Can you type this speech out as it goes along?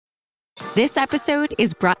This episode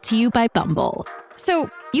is brought to you by Bumble.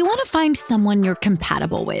 So, you want to find someone you're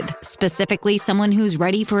compatible with, specifically someone who's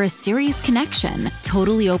ready for a serious connection,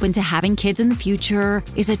 totally open to having kids in the future,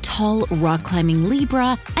 is a tall, rock-climbing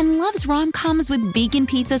Libra, and loves rom-coms with vegan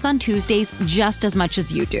pizzas on Tuesdays just as much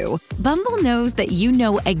as you do. Bumble knows that you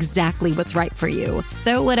know exactly what's right for you.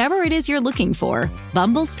 So whatever it is you're looking for,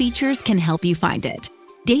 Bumble's features can help you find it.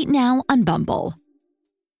 Date now on Bumble.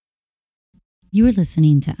 You are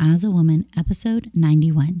listening to As a Woman, episode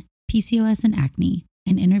 91, PCOS and Acne,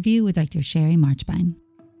 an interview with Dr. Sherry Marchbein.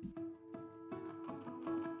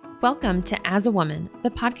 Welcome to As a Woman,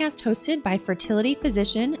 the podcast hosted by fertility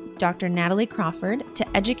physician Dr. Natalie Crawford to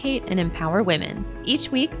educate and empower women. Each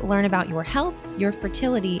week, learn about your health, your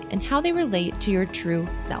fertility, and how they relate to your true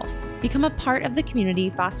self. Become a part of the community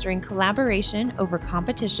fostering collaboration over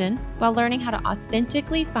competition while learning how to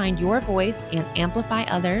authentically find your voice and amplify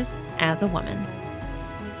others as a woman.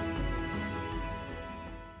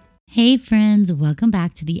 Hey friends, welcome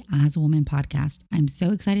back to the As a Woman podcast. I'm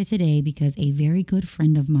so excited today because a very good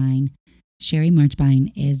friend of mine, Sherry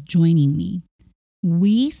Marchbein, is joining me.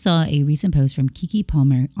 We saw a recent post from Kiki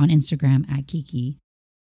Palmer on Instagram at Kiki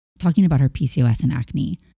talking about her PCOS and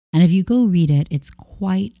acne. And if you go read it, it's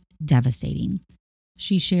quite devastating.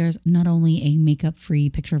 She shares not only a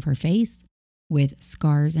makeup-free picture of her face with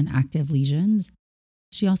scars and active lesions,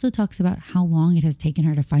 she also talks about how long it has taken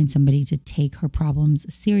her to find somebody to take her problems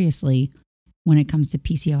seriously when it comes to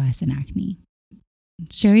PCOS and acne.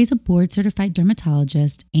 Sherry's a board-certified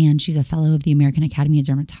dermatologist, and she's a fellow of the American Academy of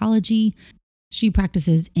Dermatology. She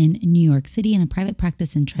practices in New York City in a private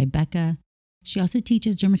practice in Tribeca. She also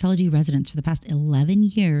teaches dermatology residents for the past 11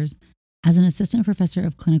 years as an assistant professor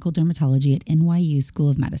of clinical dermatology at NYU School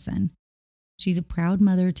of Medicine. She's a proud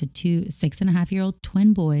mother to two 6.5-year-old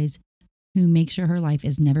twin boys who make sure her life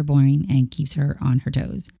is never boring and keeps her on her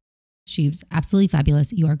toes. She's absolutely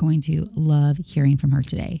fabulous. You are going to love hearing from her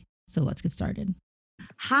today. So let's get started.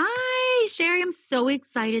 Hi, Sherry. I'm so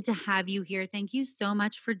excited to have you here. Thank you so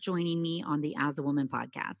much for joining me on the As a Woman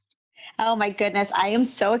podcast. Oh my goodness. I am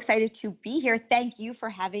so excited to be here. Thank you for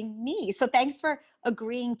having me. So thanks for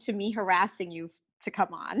agreeing to me harassing you to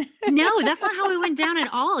come on. No, that's not how it went down at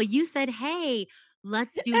all. You said, hey,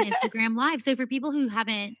 let's do an Instagram live. So for people who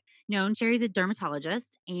haven't known, Sherry's a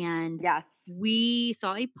dermatologist, and Yes. we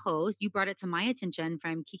saw a post. You brought it to my attention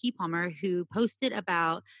from Kiki Palmer, who posted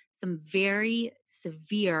about some very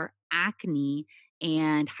severe acne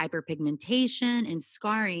and hyperpigmentation and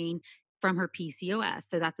scarring from her PCOS.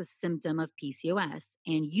 So that's a symptom of PCOS.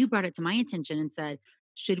 And you brought it to my attention and said,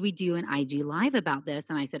 should we do an IG live about this?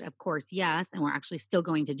 And I said, of course, yes. And we're actually still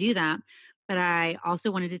going to do that. But I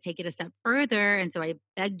also wanted to take it a step further. And so I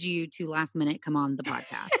begged you to last minute come on the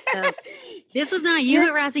podcast. So this was not you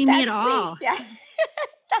harassing me at all. Yeah.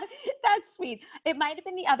 That's sweet. It might have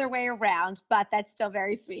been the other way around, but that's still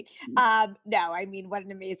very sweet. No, I mean, what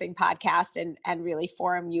an amazing podcast and really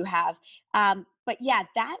forum you have. But yeah,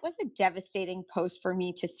 that was a devastating post for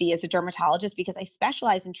me to see as a dermatologist because I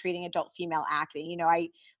specialize in treating adult female acne. You know, I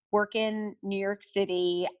work in New York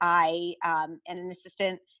City. I am an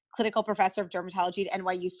assistant clinical professor of dermatology at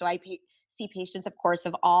NYU. So see patients, of course,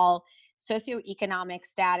 of all socioeconomic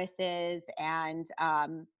statuses and,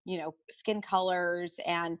 skin colors.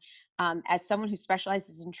 And as someone who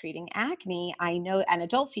specializes in treating acne, I know, and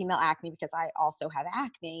adult female acne, because I also have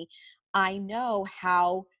acne, I know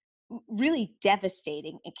how really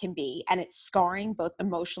devastating it can be. And it's scarring both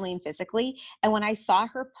emotionally and physically. And when I saw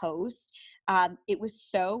her post, it was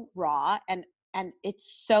so raw and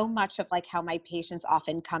it's so much of like how my patients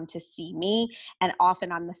often come to see me. And often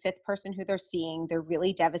I'm the fifth person who they're seeing. They're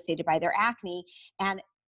really devastated by their acne. And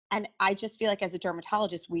I just feel like as a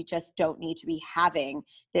dermatologist, we just don't need to be having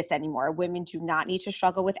this anymore. Women do not need to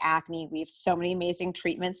struggle with acne. We have so many amazing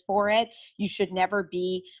treatments for it. You should never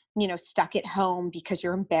be, stuck at home because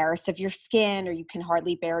you're embarrassed of your skin or you can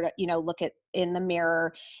hardly bear to, look at in the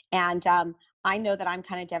mirror. And I know that I'm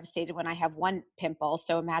kind of devastated when I have one pimple.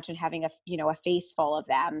 So imagine having a face full of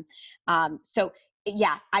them. So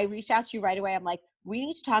yeah, I reached out to you right away. I'm like, we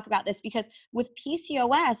need to talk about this because with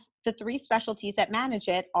PCOS, the three specialties that manage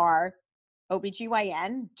it are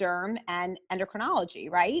OBGYN, derm, and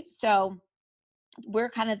endocrinology, right? So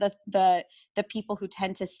we're kind of the people who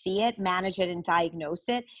tend to see it, manage it, and diagnose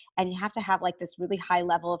it. And you have to have like this really high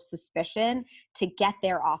level of suspicion to get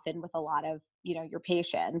there often with a lot of, your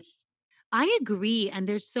patients. I agree. And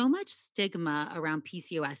there's so much stigma around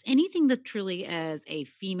PCOS. Anything that truly is a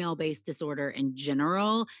female based disorder in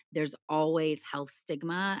general, there's always health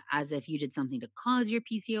stigma as if you did something to cause your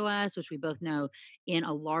PCOS, which we both know in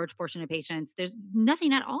a large portion of patients, there's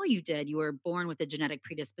nothing at all you did. You were born with a genetic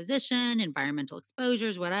predisposition, environmental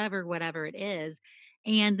exposures, whatever it is.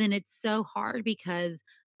 And then it's so hard because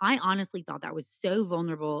I honestly thought that was so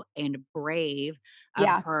vulnerable and brave of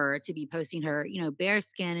Yeah. her to be posting her, bare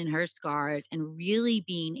skin and her scars and really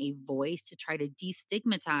being a voice to try to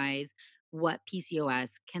destigmatize what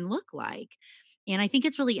PCOS can look like. And I think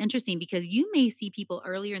it's really interesting because you may see people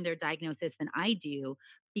earlier in their diagnosis than I do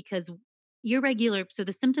because so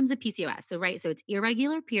the symptoms of PCOS, so right, so it's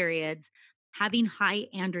irregular periods, having high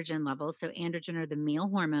androgen levels. So androgen are the male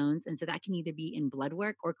hormones. And so that can either be in blood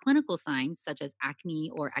work or clinical signs such as acne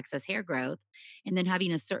or excess hair growth, and then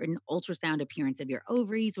having a certain ultrasound appearance of your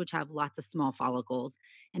ovaries, which have lots of small follicles.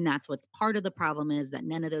 And that's what's part of the problem is that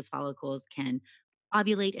none of those follicles can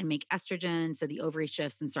ovulate and make estrogen. So the ovary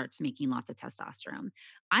shifts and starts making lots of testosterone.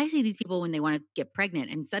 I see these people when they want to get pregnant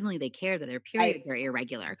and suddenly they care that their Right. periods are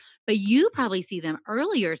irregular. But you probably see them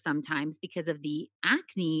earlier sometimes because of the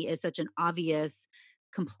acne is such an obvious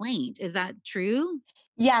complaint. Is that true?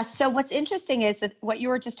 Yeah. So what's interesting is that what you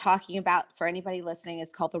were just talking about for anybody listening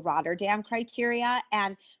is called the Rotterdam criteria.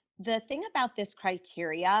 And the thing about this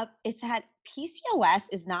criteria is that PCOS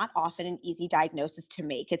is not often an easy diagnosis to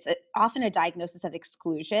make. Often a diagnosis of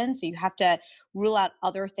exclusion. So you have to rule out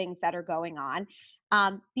other things that are going on.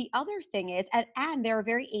 The other thing is, and there are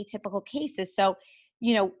very atypical cases. So,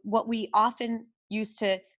 what we often used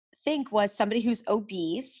to think was somebody who's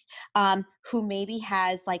obese, who maybe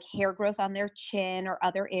has like hair growth on their chin or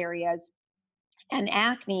other areas and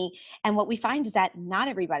acne. And what we find is that not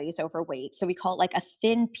everybody is overweight. So we call it like a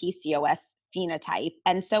thin PCOS phenotype.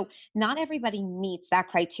 And so not everybody meets that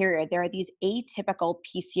criteria. There are these atypical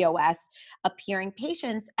PCOS appearing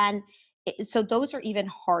patients. And so those are even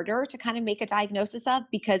harder to kind of make a diagnosis of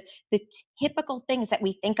because the typical things that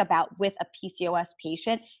we think about with a PCOS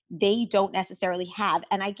patient, they don't necessarily have.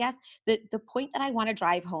 And I guess the point that I want to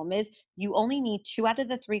drive home is you only need two out of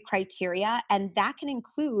the three criteria, and that can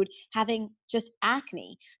include having just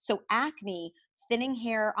acne. So, acne, thinning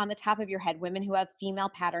hair on the top of your head, women who have female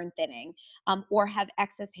pattern thinning, or have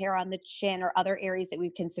excess hair on the chin or other areas that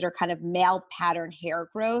we consider kind of male pattern hair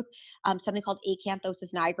growth, something called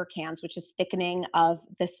acanthosis nigricans, which is thickening of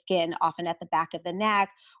the skin, often at the back of the neck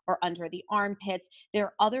or under the armpits. There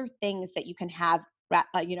are other things that you can have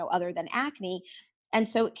other than acne. And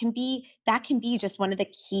so that can be just one of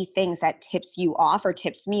the key things that tips you off or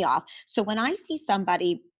tips me off. So when I see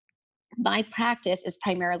somebody, my practice is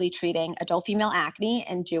primarily treating adult female acne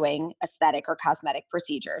and doing aesthetic or cosmetic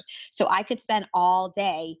procedures. So I could spend all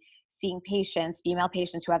day seeing patients, female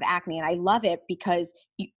patients who have acne, and I love it because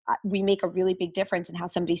we make a really big difference in how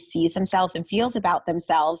somebody sees themselves and feels about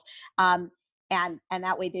themselves. And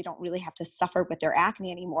that way they don't really have to suffer with their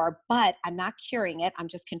acne anymore. But I'm not curing it; I'm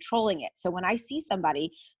just controlling it. So when I see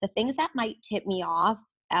somebody, the things that might tip me off.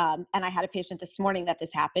 And I had a patient this morning that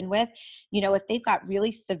this happened with, if they've got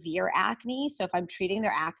really severe acne, so if I'm treating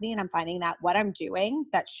their acne and I'm finding that what I'm doing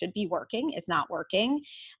that should be working is not working,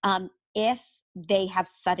 if they have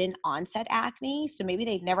sudden onset acne, so maybe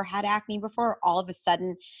they've never had acne before, all of a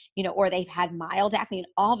sudden, or they've had mild acne and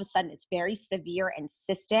all of a sudden it's very severe and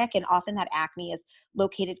cystic, and often that acne is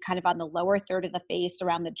located kind of on the lower third of the face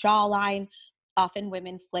around the jawline. Often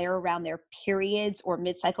women flare around their periods or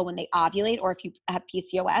mid-cycle when they ovulate, or if you have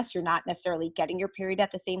PCOS, you're not necessarily getting your period at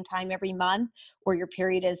the same time every month, or your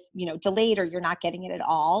period is, delayed, or you're not getting it at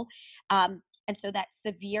all. And so that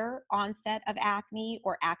severe onset of acne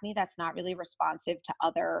or acne that's not really responsive to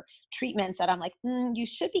other treatments that I'm like, you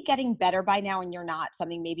should be getting better by now and you're not,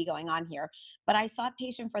 something may be going on here. But I saw a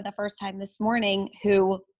patient for the first time this morning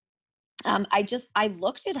who I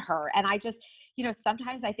looked at her and I just,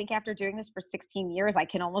 sometimes I think after doing this for 16 years, I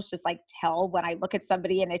can almost just like tell when I look at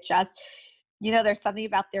somebody and it just, there's something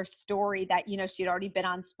about their story that, she'd already been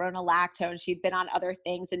on spironolactone, she'd been on other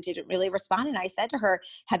things and didn't really respond. And I said to her,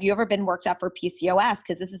 have you ever been worked up for PCOS?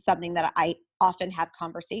 Because this is something that I often have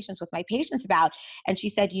conversations with my patients about. And she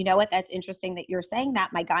said, you know what, that's interesting that you're saying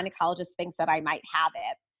that. My gynecologist thinks that I might have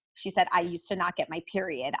it. She said, I used to not get my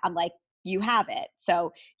period. I'm like, you have it.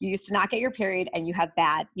 So you used to not get your period and you have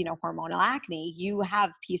bad, hormonal acne. You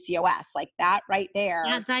have PCOS, like that right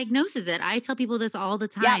Yeah, there. diagnoses it. I tell people this all the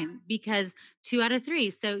Yep. time because 2 out of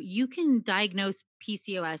 3. So you can diagnose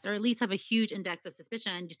PCOS or at least have a huge index of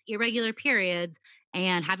suspicion, just irregular periods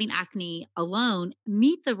and having acne alone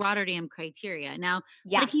meet the Rotterdam criteria. Now,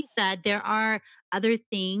 like Yes. you said, there are other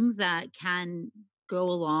things that can go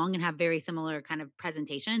along and have very similar kind of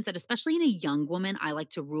presentations, that especially in a young woman, I like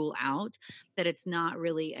to rule out that it's not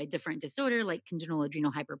really a different disorder like congenital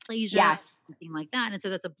adrenal hyperplasia, Yes. something like that. And so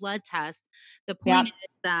that's a blood test. The point Yep. is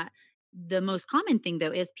that the most common thing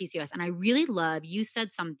though is PCOS. And I really love you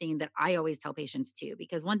said something that I always tell patients too,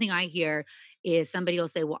 because one thing I hear is somebody will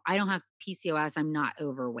say, well, I don't have PCOS, I'm not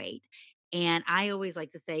overweight. And I always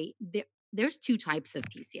like to say there's two types of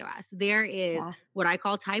PCOS. There is Yeah. what I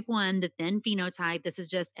call type 1, the thin phenotype. This is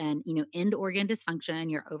just an, end organ dysfunction.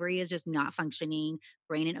 Your ovary is just not functioning.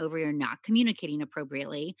 Brain and ovary are not communicating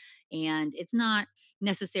appropriately. And it's not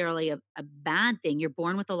necessarily a bad thing. You're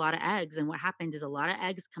born with a lot of eggs. And what happens is a lot of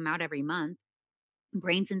eggs come out every month.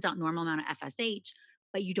 Brain sends out normal amount of FSH,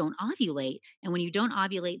 but you don't ovulate. And when you don't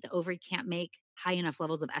ovulate, the ovary can't make high enough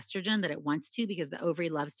levels of estrogen that it wants to because the ovary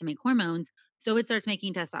loves to make hormones. So it starts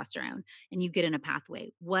making testosterone and you get in a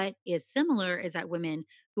pathway. What is similar is that women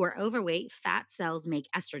who are overweight, fat cells make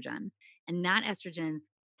estrogen, and that estrogen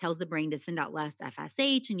tells the brain to send out less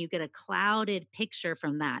FSH, and you get a clouded picture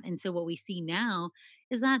from that. And so what we see now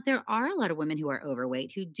is that there are a lot of women who are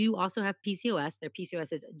overweight who do also have PCOS. Their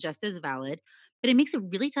PCOS is just as valid, but it makes it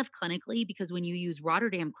really tough clinically because when you use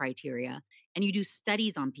Rotterdam criteria and you do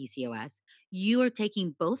studies on PCOS, you are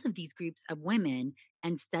taking both of these groups of women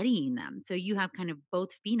and studying them. So you have kind of both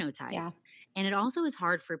phenotypes. Yeah. And it also is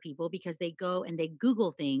hard for people because they go and they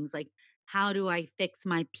Google things like, how do I fix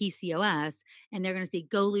my PCOS? And they're going to say,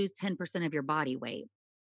 go lose 10% of your body weight.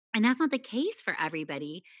 And that's not the case for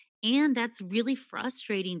everybody. And that's really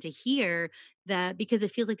frustrating to hear that because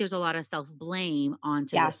it feels like there's a lot of self blame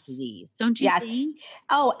onto this Yes. disease. Don't you Yes. think?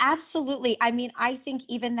 Oh, absolutely. I mean, I think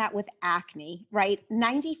even that with acne, right?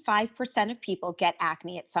 95% of people get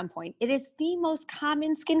acne at some point. It is the most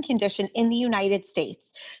common skin condition in the United States.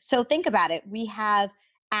 So think about it. We have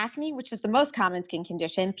acne, which is the most common skin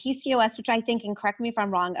condition, PCOS, which I think, and correct me if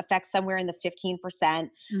I'm wrong, affects somewhere in the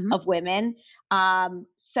 15% Mhm. of women.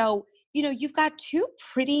 So, you've got two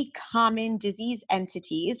pretty common disease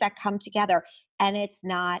entities that come together, and it's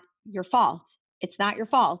not your fault. It's not your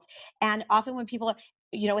fault. And often when people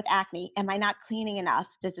with acne, am I not cleaning enough?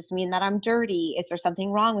 Does this mean that I'm dirty? Is there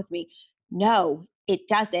something wrong with me? No, it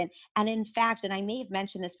doesn't. And in fact, and I may have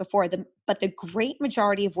mentioned this before, but the great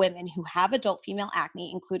majority of women who have adult female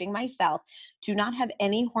acne, including myself, do not have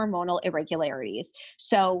any hormonal irregularities.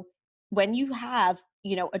 So when you have,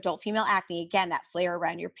 adult female acne, again, that flare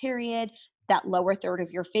around your period, that lower third of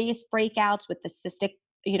your face breakouts with the cystic,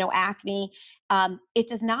 acne, it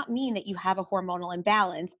does not mean that you have a hormonal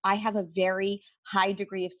imbalance. I have a very high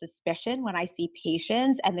degree of suspicion when I see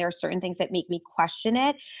patients, and there are certain things that make me question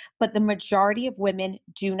it. But the majority of women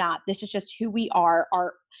do not. This is just who we are.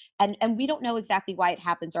 And we don't know exactly why it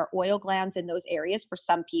happens. Our oil glands in those areas for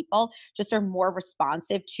some people just are more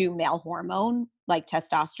responsive to male hormone like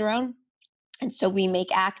testosterone. And so we make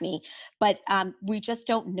acne, but we just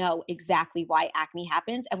don't know exactly why acne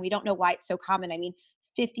happens. And we don't know why it's so common. I mean,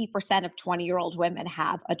 50% of 20-year-old women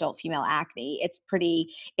have adult female acne. It's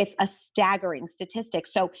a staggering statistic.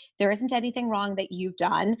 So there isn't anything wrong that you've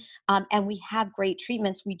done. And we have great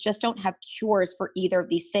treatments. We just don't have cures for either of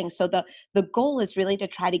these things. So the goal is really to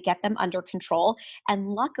try to get them under control. And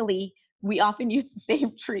luckily, we often use the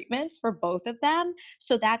same treatments for both of them.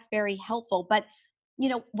 So that's very helpful. But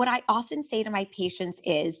what I often say to my patients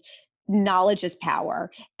is knowledge is power.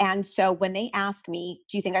 And so when they ask me,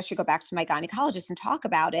 do you think I should go back to my gynecologist and talk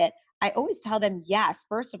about it? I always tell them, yes.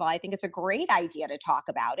 First of all, I think it's a great idea to talk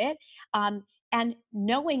about it. And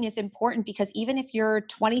knowing is important because even if you're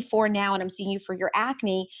 24 now and I'm seeing you for your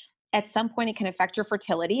acne, at some point it can affect your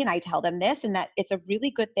fertility. And I tell them this, and that it's a really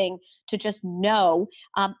good thing to just know.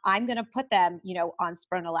 I'm going to put them, on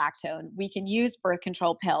spironolactone. We can use birth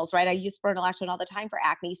control pills, right? I use spironolactone all the time for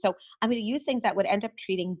acne. So I'm going to use things that would end up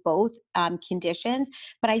treating both conditions,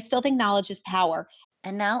 but I still think knowledge is power.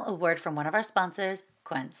 And now a word from one of our sponsors,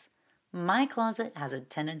 Quince. My closet has a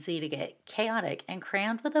tendency to get chaotic and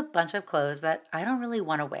crammed with a bunch of clothes that I don't really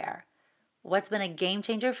want to wear. What's been a game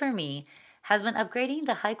changer for me has been upgrading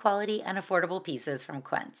to high quality and affordable pieces from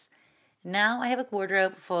Quince. Now I have a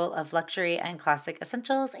wardrobe full of luxury and classic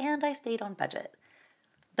essentials, and I stayed on budget.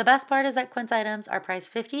 The best part is that Quince items are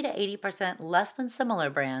priced 50 to 80% less than similar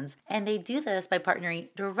brands, and they do this by partnering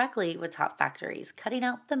directly with top factories, cutting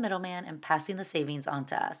out the middleman and passing the savings on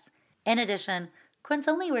to us. In addition, Quince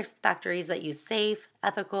only works with factories that use safe,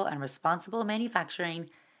 ethical, and responsible manufacturing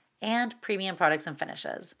and premium products and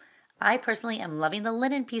finishes. I personally am loving the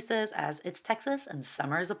linen pieces as it's Texas and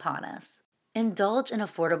summer is upon us. Indulge in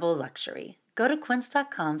affordable luxury. Go to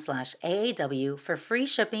quince.com/AAW for free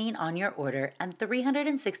shipping on your order and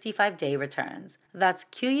 365-day returns. That's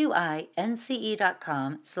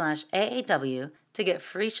QUINCE.com/AAW to get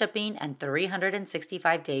free shipping and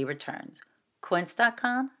 365-day returns.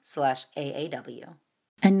 Quince.com/AAW.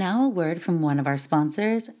 And now a word from one of our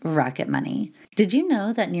sponsors, Rocket Money. Did you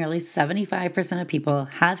know that nearly 75% of people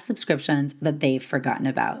have subscriptions that they've forgotten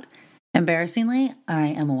about? Embarrassingly, I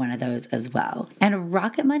am one of those as well. And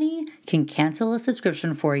Rocket Money can cancel a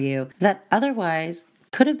subscription for you that otherwise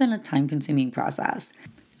could have been a time-consuming process.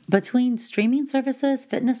 Between streaming services,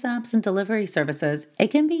 fitness apps, and delivery services,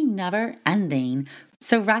 it can be never-ending.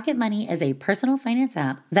 So Rocket Money is a personal finance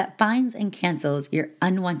app that finds and cancels your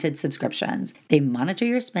unwanted subscriptions. They monitor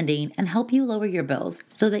your spending and help you lower your bills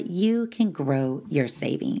so that you can grow your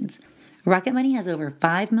savings. Rocket Money has over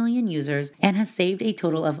 5 million users and has saved a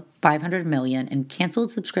total of $500 million in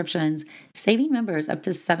canceled subscriptions, saving members up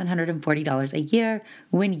to $740 a year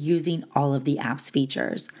when using all of the app's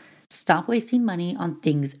features. Stop wasting money on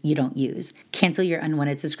things you don't use. Cancel your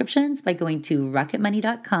unwanted subscriptions by going to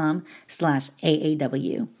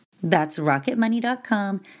rocketmoney.com/AAW. That's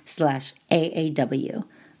rocketmoney.com/AAW.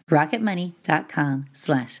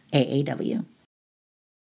 rocketmoney.com/AAW.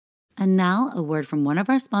 And now, a word from one of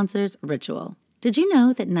our sponsors, Ritual. Did you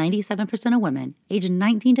know that 97% of women aged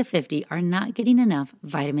 19 to 50 are not getting enough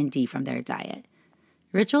vitamin D from their diet?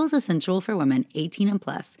 Ritual is essential for women 18 and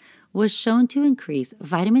plus was shown to increase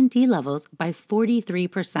vitamin D levels by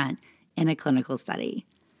 43% in a clinical study.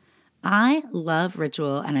 I love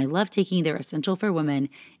Ritual and I love taking their Essential for Women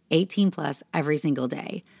 18 plus every single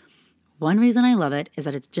day. One reason I love it is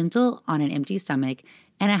that it's gentle on an empty stomach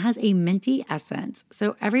and it has a minty essence,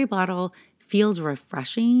 so every bottle feels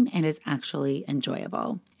refreshing and is actually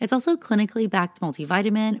enjoyable. It's also clinically backed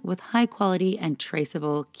multivitamin with high quality and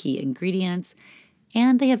traceable key ingredients,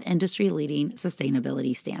 and they have industry-leading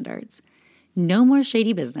sustainability standards. No more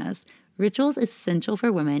shady business. Ritual's Essential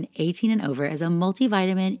for Women 18 and over is a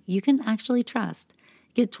multivitamin you can actually trust.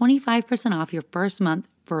 Get 25% off your first month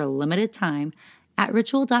for a limited time at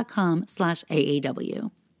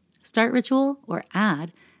ritual.com/AAW. Start Ritual or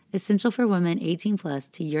add Essential for Women 18 plus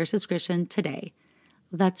to your subscription today.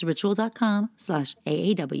 That's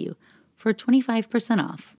ritual.com/AAW for 25%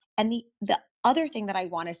 off. And the other thing that I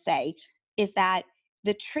want to say is that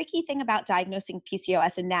the tricky thing about diagnosing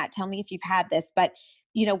PCOS, and Nat, tell me if you've had this, but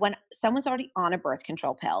when someone's already on a birth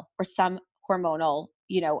control pill or some hormonal,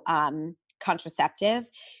 contraceptive,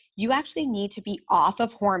 you actually need to be off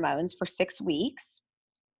of hormones for 6 weeks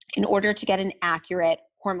in order to get an accurate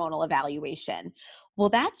hormonal evaluation. Well,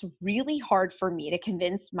 that's really hard for me to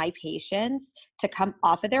convince my patients to come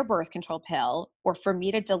off of their birth control pill, or for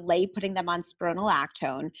me to delay putting them on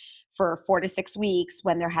spironolactone for 4 to 6 weeks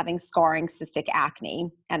when they're having scarring cystic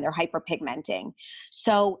acne and they're hyperpigmenting.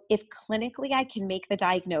 So if clinically I can make the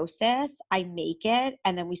diagnosis, I make it,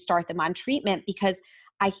 and then we start them on treatment, because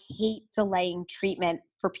I hate delaying treatment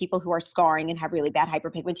for people who are scarring and have really bad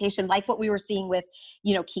hyperpigmentation, like what we were seeing with,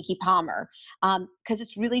 Kiki Palmer, because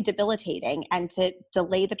it's really debilitating, and to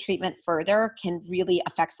delay the treatment further can really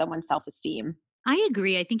affect someone's self-esteem. I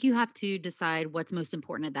agree. I think you have to decide what's most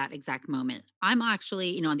important at that exact moment. I'm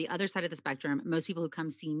actually, on the other side of the spectrum. Most people who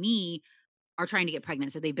come see me are trying to get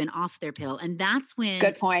pregnant, so they've been off their pill, and that's when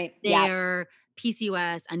Good point. Yeah. their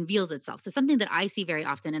PCOS unveils itself. So something that I see very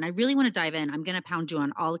often, and I really want to dive in. I'm going to pound you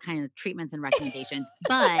on all the kind of treatments and recommendations,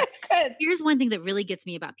 but Good. here's one thing that really gets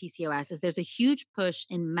me about PCOS is there's a huge push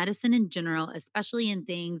in medicine in general, especially in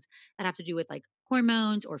things that have to do with like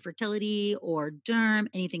hormones or fertility or derm,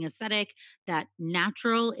 anything aesthetic, that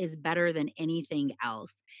natural is better than anything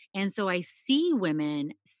else. And so I see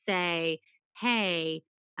women say, hey,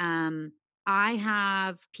 um, I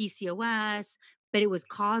have PCOS, but it was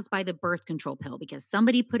caused by the birth control pill because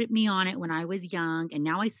somebody put me on it when I was young and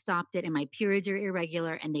now I stopped it and my periods are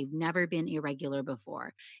irregular and they've never been irregular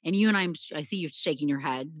before. And you and I see you shaking your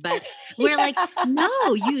head, but we're like, no,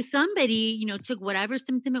 somebody, took whatever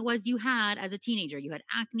symptom it was you had as a teenager. You had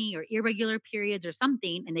acne or irregular periods or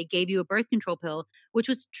something, and they gave you a birth control pill, which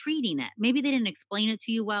was treating it. Maybe they didn't explain it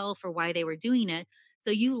to you well for why they were doing it.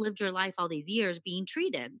 So you lived your life all these years being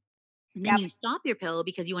treated. And then Yep. you stop your pill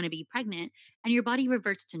because you want to be pregnant and your body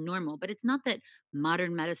reverts to normal. But it's not that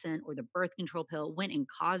modern medicine or the birth control pill went and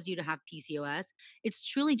caused you to have PCOS. It's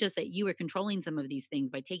truly just that you were controlling some of these things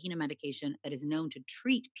by taking a medication that is known to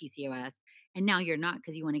treat PCOS. And now you're not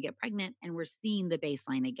because you want to get pregnant, and we're seeing the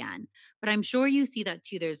baseline again. But I'm sure you see that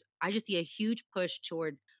too. I just see a huge push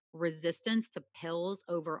towards resistance to pills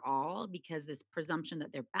overall because this presumption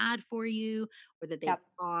that they're bad for you or that they Yep.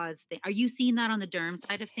 cause. Are you seeing that on the derm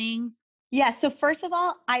side of things? Yeah. So first of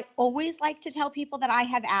all, I always like to tell people that I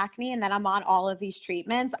have acne and that I'm on all of these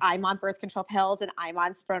treatments. I'm on birth control pills and I'm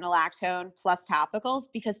on spironolactone plus topicals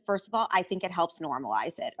because first of all, I think it helps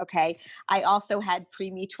normalize it. Okay. I also had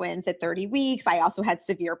preemie twins at 30 weeks. I also had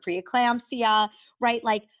severe preeclampsia, right?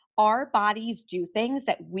 Like our bodies do things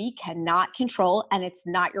that we cannot control and it's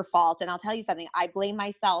not your fault. And I'll tell you something, I blame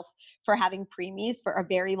myself for having preemies for a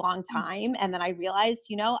very long time. And then I realized,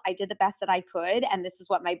 I did the best that I could. And this is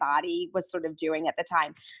what my body was sort of doing at the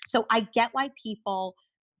time. So I get why people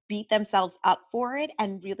beat themselves up for it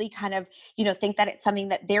and really kind of, think that it's something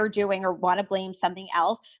that they're doing or want to blame something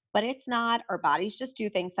else. But it's not. Our bodies just do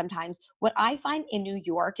things sometimes. What I find in New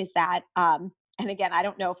York is that, and again, I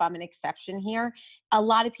don't know if I'm an exception here, a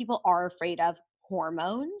lot of people are afraid of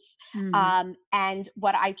hormones. Mhm. And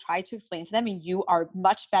what I try to explain to them, and you are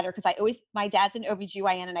much better, because my dad's an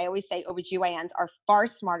OBGYN, and I always say OBGYNs are far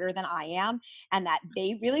smarter than I am, and that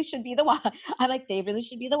they really should be the one. I'm like, they really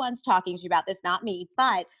should be the ones talking to you about this, not me.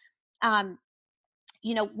 But um,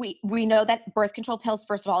 we know that birth control pills,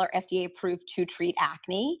 first of all, are FDA approved to treat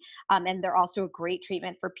acne, and they're also a great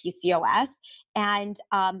treatment for PCOS. And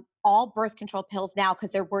all birth control pills now,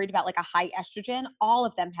 because they're worried about like a high estrogen, all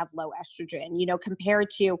of them have low estrogen. Compared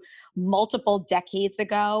to multiple decades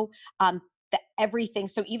ago. Everything.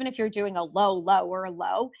 So even if you're doing a low, low, or a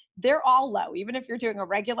low, they're all low. Even if you're doing a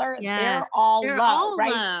regular, Yes. they're all They're low, all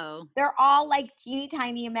right? low. They're all like teeny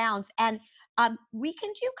tiny amounts. And we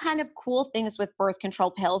can do kind of cool things with birth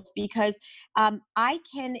control pills because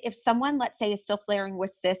if someone, let's say, is still flaring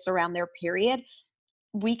with cysts around their period,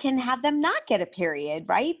 we can have them not get a period,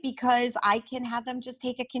 right? Because I can have them just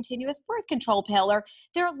take a continuous birth control pill, or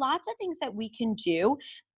there are lots of things that we can do.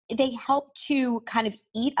 They help to kind of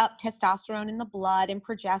eat up testosterone in the blood and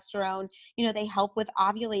progesterone. They help with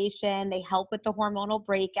ovulation, they help with the hormonal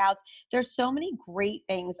breakouts. There's so many great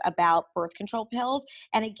things about birth control pills.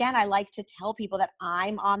 And again, I like to tell people that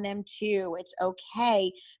I'm on them too. It's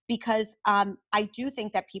okay, because I do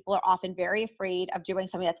think that people are often very afraid of doing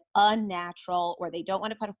something that's unnatural, or they don't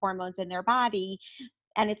want to put hormones in their body.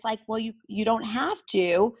 And it's like, well, you don't have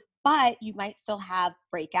to, but you might still have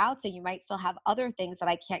breakouts and you might still have other things that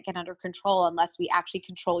I can't get under control unless we actually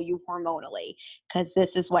control you hormonally, because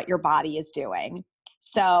this is what your body is doing.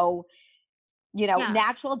 So, Yeah.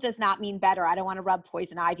 natural does not mean better. I don't want to rub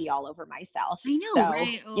poison ivy all over myself. I know, So,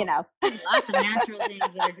 right? Oh, there's lots of natural things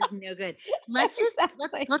that are just no good. Let's just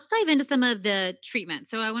exactly. let's dive into some of the treatment.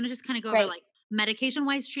 So I want to just kind of go over Great. like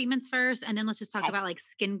medication-wise treatments first, and then let's just talk Okay. about like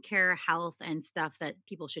skincare, health, and stuff that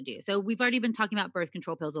people should do. So we've already been talking about birth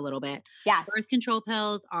control pills a little bit. Yes. Birth control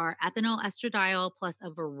pills are ethinyl estradiol plus a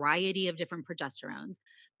variety of different progesterones.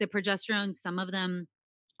 The progesterones, some of them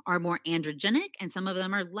are more androgenic and some of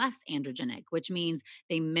them are less androgenic, which means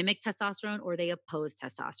they mimic testosterone or they oppose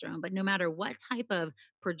testosterone. But no matter what type of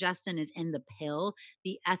progestin is in the pill,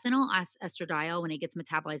 the estradiol, when it gets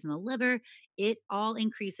metabolized in the liver, it all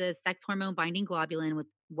increases sex hormone binding globulin with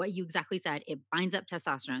what you exactly said. It binds up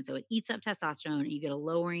testosterone. So it eats up testosterone and you get a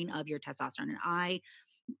lowering of your testosterone. And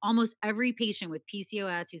almost every patient with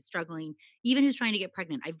PCOS who's struggling, even who's trying to get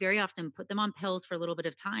pregnant, I very often put them on pills for a little bit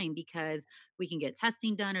of time because we can get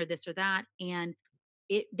testing done or this or that. And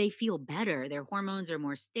they feel better. Their hormones are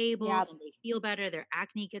more stable Yep. and they feel better. Their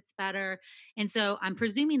acne gets better. And so I'm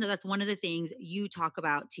presuming that that's one of the things you talk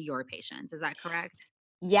about to your patients. Is that correct?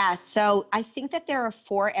 Yeah, so I think that there are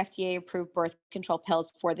 4 FDA approved birth control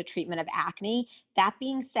pills for the treatment of acne. That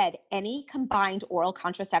being said, any combined oral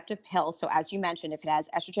contraceptive pill, so as you mentioned, if it has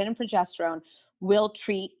estrogen and progesterone, will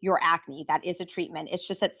treat your acne. That is a treatment. It's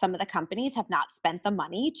just that some of the companies have not spent the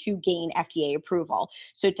money to gain FDA approval.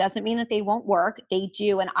 So it doesn't mean that they won't work. They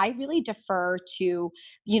do. And I really defer to,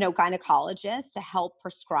 gynecologists to help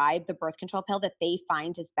prescribe the birth control pill that they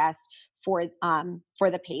find is best for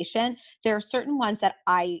the patient. There are certain ones that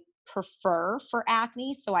I prefer for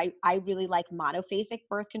acne. So I really like monophasic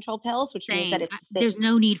birth control pills, which means that Same. it's the There's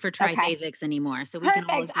no need for same. Okay. triphasics anymore. So we can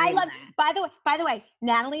all Perfect. I agree on love, that. by the way,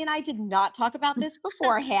 Natalie and I did not talk about this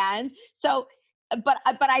beforehand. So, but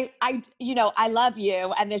I love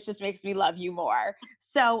you, and this just makes me love you more.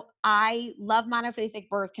 So I love monophasic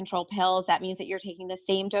birth control pills. That means that you're taking the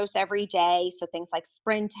same dose every day. So things like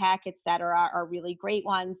Sprintec, et cetera, are really great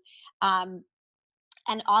ones. Um,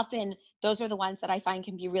 and often those are the ones that I find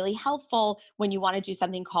can be really helpful when you want to do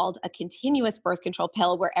something called a continuous birth control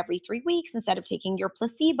pill, where every 3 weeks, instead of taking your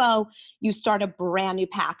placebo, you start a brand new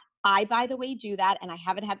pack. I, by the way, do that. And I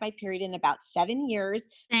haven't had my period in about 7 years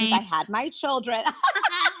since I Same. had my children.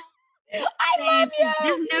 I love Same.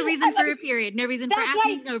 There's you. no I reason love for you. a period. No reason for That's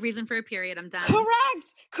right. acne. No reason for a period. I'm done.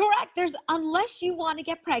 Correct. Correct. There's unless you want to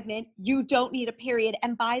get pregnant, you don't need a period.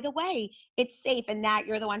 And by the way, it's safe. And Nat,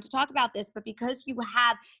 you're the one to talk about this, but because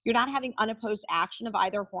you're not having unopposed action of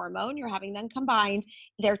either hormone, you're having them combined.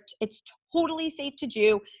 It's totally safe to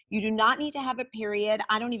do. You do not need to have a period.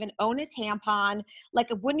 I don't even own a tampon. Like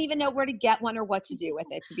I wouldn't even know where to get one or what to do with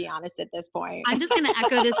it, to be honest, at this point. I'm just going to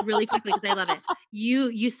echo this really quickly because I love it.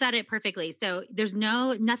 You said it perfectly. So there's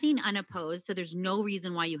nothing unopposed. So there's no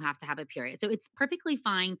reason why you have to have a period. So it's perfectly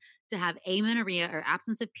fine to have amenorrhea or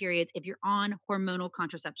absence of periods if you're on hormonal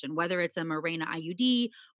contraception, whether it's a Mirena IUD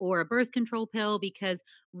or a birth control pill, because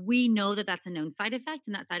we know that that's a known side effect,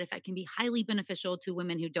 and that side effect can be highly beneficial to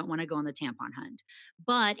women who don't want to go on the tampon hunt.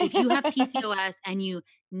 But if you have PCOS and you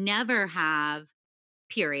never have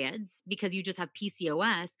periods because you just have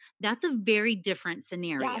PCOS, that's a very different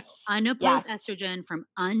scenario. Yes. Unopposed Yes. estrogen from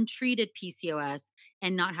untreated PCOS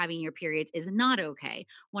and not having your periods is not okay.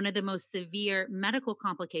 One of the most severe medical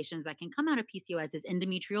complications that can come out of PCOS is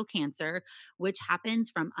endometrial cancer, which happens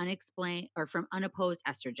from unexplained or from unopposed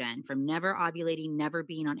estrogen, from never ovulating, never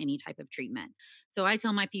being on any type of treatment. So I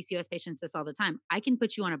tell my PCOS patients this all the time. I can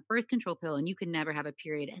put you on a birth control pill and you can never have a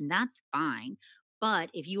period, and that's fine. But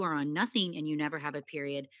if you are on nothing and you never have a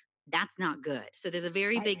period, that's not good. So there's a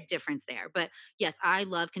very Right. big difference there. But yes, I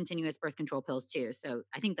love continuous birth control pills too. So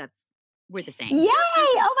I think we're the Yay! same.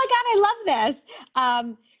 Oh my God, I love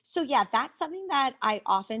this. So yeah, that's something that I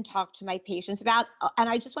often talk to my patients about. And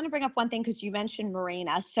I just want to bring up one thing because you mentioned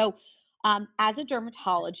Mirena. So as a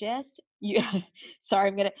dermatologist,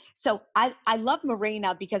 sorry, so I love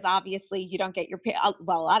Mirena because obviously you don't get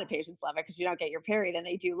well, a lot of patients love it because you don't get your period and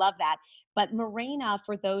they do love that. But Mirena,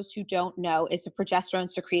 for those who don't know, is a progesterone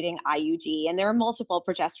secreting IUD. And there are multiple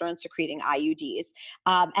progesterone secreting IUDs.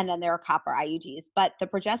 And then there are copper IUDs. But the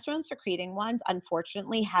progesterone secreting ones,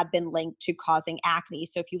 unfortunately, have been linked to causing acne.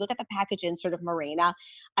 So if you look at the package insert of Mirena,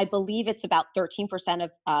 I believe it's about 13%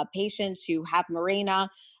 of patients who have Mirena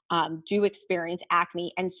do experience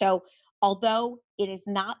acne. And so although it is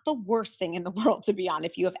not the worst thing in the world to be on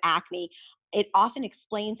if you have acne, it often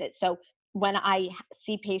explains it. So when I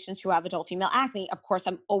see patients who have adult female acne, of course,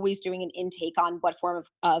 I'm always doing an intake on what form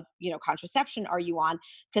of contraception are you on,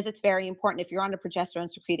 because it's very important. If you're on a progesterone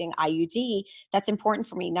secreting IUD, that's important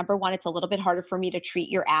for me. Number one, it's a little bit harder for me to treat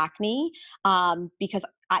your acne because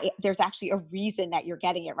there's actually a reason that you're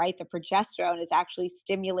getting it, right? The progesterone is actually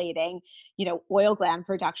stimulating, oil gland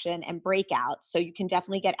production and breakout. So you can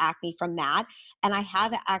definitely get acne from that. And I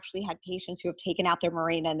have actually had patients who have taken out their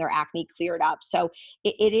Mirena and their acne cleared up. So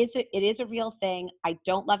it is a real thing. I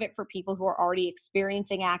don't love it for people who are already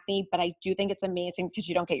experiencing acne, but I do think it's amazing because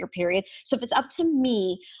you don't get your period. So if it's up to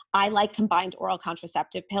me, I like combined oral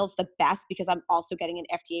contraceptive pills the best because I'm also getting an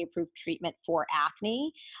FDA approved treatment for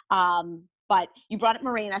acne. But you brought up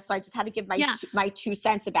Mirena, so I just had to give my 2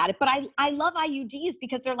 cents about it. But I love IUDs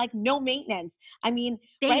because they're like no maintenance. I mean,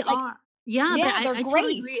 They right? Like, are. Yeah, but yeah, I they're totally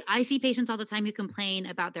great. agree. I see patients all the time who complain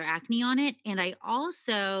about their acne on it. And I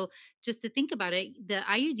also, just to think about it, the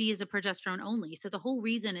IUD is a progesterone only. So the whole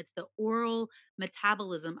reason it's the oral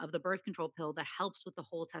metabolism of the birth control pill that helps with the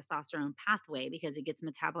whole testosterone pathway because it gets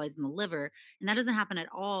metabolized in the liver. And that doesn't happen at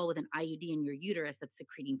all with an IUD in your uterus that's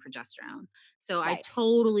secreting progesterone. So I Right.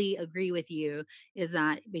 totally agree with you is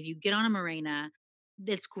that if you get on a Mirena,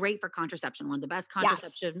 it's great for contraception, one of the best Yes.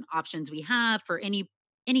 contraception options we have for any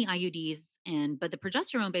IUDs, but the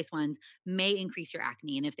progesterone based ones may increase your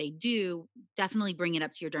acne. And if they do, definitely bring it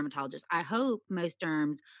up to your dermatologist. I hope most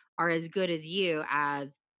derms are as good as you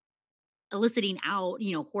as eliciting out,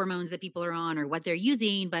 hormones that people are on or what they're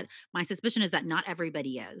using. But my suspicion is that not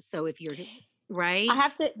everybody is. So if you're I right.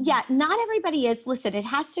 have to, yeah, not everybody is. Listen, it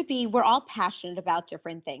has to be, we're all passionate about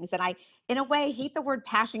different things. And I, in a way, hate the word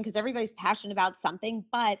passion because everybody's passionate about something,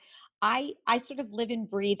 but I sort of live and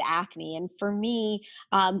breathe acne. And for me,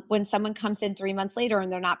 when someone comes in 3 months later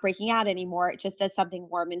and they're not breaking out anymore, it just does something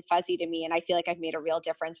warm and fuzzy to me. And I feel like I've made a real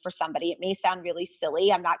difference for somebody. It may sound really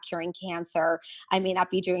silly. I'm not curing cancer. I may not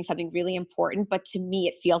be doing something really important, but to me,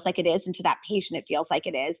 it feels like it is. And to that patient, it feels like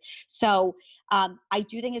it is. So I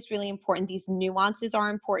do think it's really important. These nuances are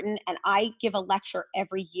important. And I give a lecture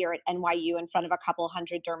every year at NYU in front of a couple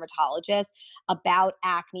hundred dermatologists about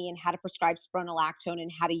acne and how to prescribe spironolactone and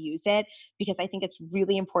how to use it, because I think it's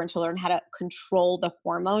really important to learn how to control the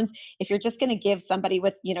hormones. If you're just going to give somebody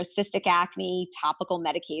with, cystic acne topical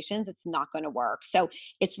medications, it's not going to work. So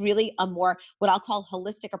it's really a more what I'll call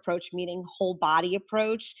holistic approach, meaning whole body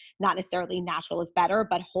approach, not necessarily natural is better,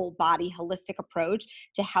 but whole body holistic approach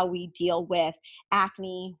to how we deal with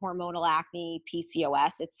hormonal acne,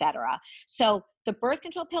 PCOS, etc. So the birth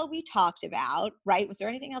control pill we talked about, right? Was there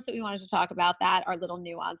anything else that we wanted to talk about that? Our little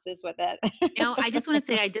nuances with it? No, I just want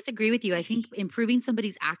to say I disagree with you. I think improving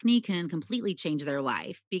somebody's acne can completely change their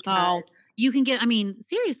life because Oh, you can get, I mean,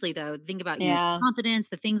 seriously though, think about, yeah. confidence,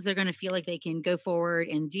 the things they're going to feel like they can go forward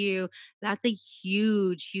and do. That's a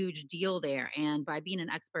huge, huge deal there. And by being an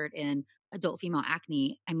expert in adult female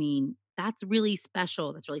acne, I mean, that's really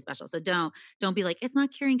special. That's really special. So don't be like, it's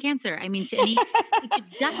not curing cancer. I mean, to me, it could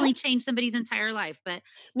definitely change somebody's entire life. But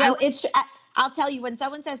I No, would, I'll tell you, when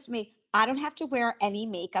someone says to me, I don't have to wear any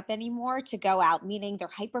makeup anymore to go out, meaning their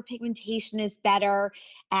hyperpigmentation is better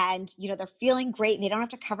and they're feeling great and they don't have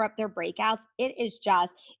to cover up their breakouts. It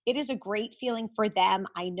is a great feeling for them.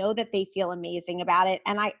 I know that they feel amazing about it.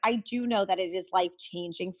 And I do know that it is life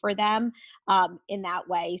changing for them in that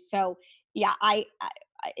way. So yeah,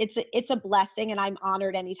 it's a blessing, and I'm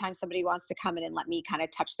honored anytime somebody wants to come in and let me kind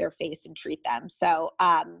of touch their face and treat them. So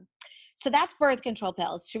that's birth control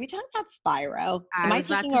pills. Should we talk about Spyro? Am I I was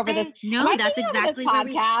about taking to over this? say, Am no, I that's taking over this exactly where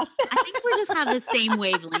we podcast? I think we just have the same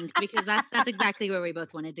wavelength because that's exactly where we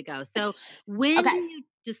both wanted to go. So Okay.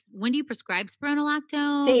 when do you prescribe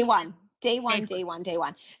spironolactone? Day one, day Day one, one. day one, day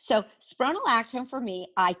one. So spironolactone for me,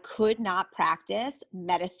 I could not practice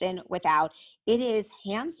medicine without. It is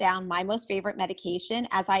hands down my most favorite medication.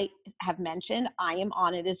 As I have mentioned, I am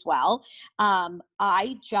on it as well.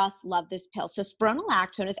 I just love this pill. So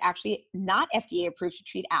spironolactone is actually not FDA approved to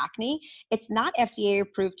treat acne. It's not FDA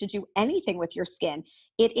approved to do anything with your skin.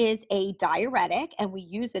 It is a diuretic, and we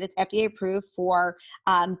use it. It's FDA approved for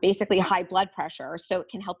basically high blood pressure. So it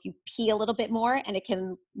can help you pee a little bit more and it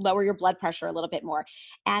can lower your blood pressure a little bit more.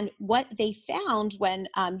 And what they found when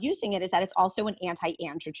using it is that it's also an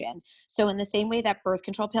anti-androgen. So in the same way that birth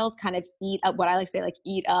control pills kind of eat up, what I like to say, like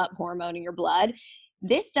eat up hormone in your blood,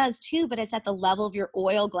 this does too, but it's at the level of your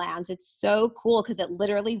oil glands. It's so cool because it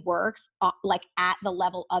literally works like at the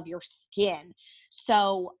level of your skin.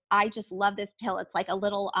 So I just love this pill. It's like a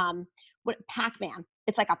little Pac-Man.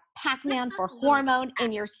 It's like a Pac-Man for Little hormone in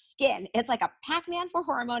hack. your skin. It's like a Pac-Man for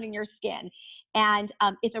hormone in your skin. And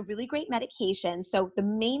it's a really great medication. So the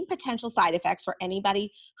main potential side effects for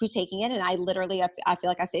anybody who's taking it, and I feel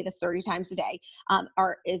like I say this 30 times a day,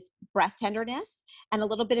 is breast tenderness and a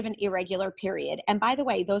little bit of an irregular period. And by the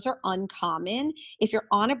way, those are uncommon. If you're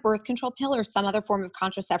on a birth control pill or some other form of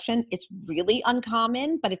contraception, it's really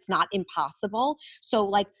uncommon, but it's not impossible. So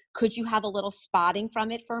like, could you have a little spotting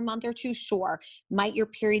from it for a month or two? Sure. Might your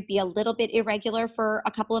period be a little bit irregular for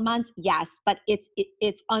a couple of months? Yes, but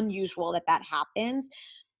it's unusual that happens.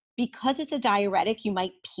 Because it's a diuretic, you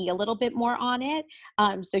might pee a little bit more on it.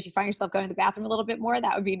 So if you find yourself going to the bathroom a little bit more,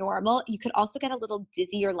 that would be normal. You could also get a little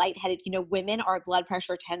dizzy or lightheaded. Women, our blood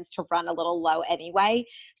pressure tends to run a little low anyway.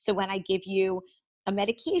 So when I give you a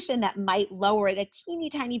medication that might lower it a teeny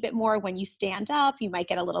tiny bit more when you stand up, you might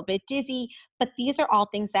get a little bit dizzy, but these are all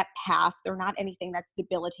things that pass. They're not anything that's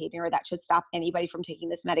debilitating or that should stop anybody from taking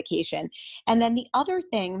this medication. And then the other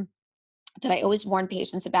thing that I always warn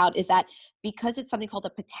patients about is that because it's something called a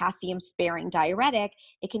potassium sparing diuretic,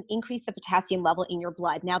 it can increase the potassium level in your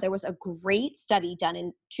blood. Now, there was a great study done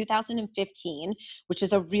in 2015, which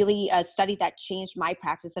is a study that changed my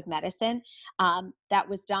practice of medicine, that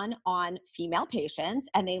was done on female patients.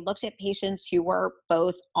 And they looked at patients who were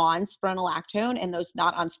both on spironolactone and those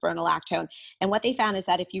not on spironolactone. And what they found is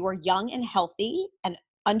that if you were young and healthy and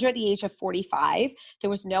under the age of 45, there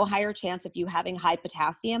was no higher chance of you having high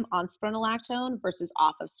potassium on spironolactone versus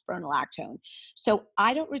off of spironolactone. So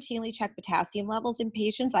I don't routinely check potassium levels in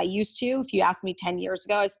patients. I used to. If you asked me 10 years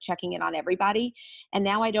ago, I was checking it on everybody. And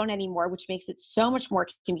now I don't anymore, which makes it so much more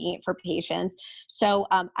convenient for patients. So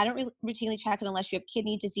I don't routinely check it unless you have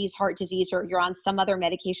kidney disease, heart disease, or you're on some other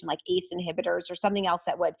medication like ACE inhibitors or something else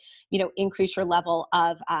that would, increase your level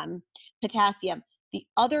of potassium. The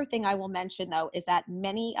other thing I will mention, though, is that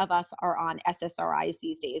many of us are on SSRIs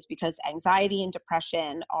these days because anxiety and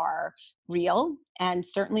depression are real, and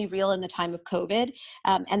certainly real in the time of COVID.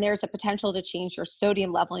 And there's a potential to change your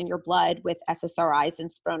sodium level in your blood with SSRIs and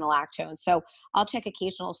spironolactone. So I'll check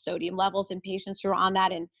occasional sodium levels in patients who are on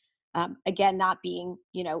that. And again, not being,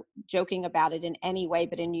 joking about it in any way,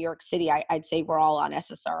 but in New York City, I'd say we're all on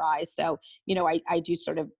SSRIs. So, I do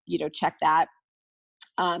sort of, check that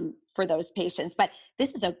for those patients. But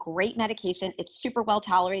this is a great medication. It's super well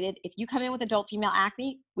tolerated. If you come in with adult female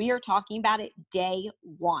acne, we are talking about it day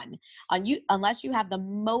one. Unless you have the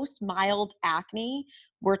most mild acne,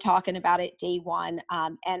 we're talking about it day one.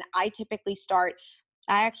 And I typically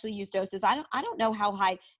I actually use doses. I don't know how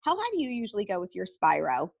high do you usually go with your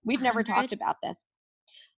Spiro? We've never talked 100. about this.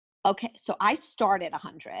 Okay, so I start at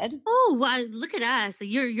 100. Oh, well, look at us. So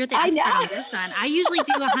you're the I expert on know. this one. I usually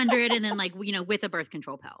do 100 and then like, with a birth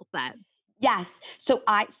control pill, but Yes. So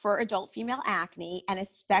for adult female acne, and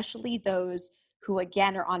especially those who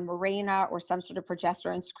again are on Mirena or some sort of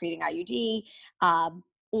progesterone secreting IUD, um,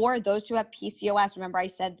 or those who have PCOS. Remember, I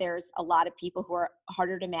said there's a lot of people who are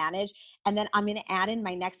harder to manage. And then I'm going to add in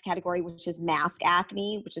my next category, which is mask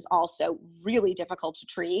acne, which is also really difficult to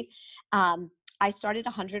treat. Um, I started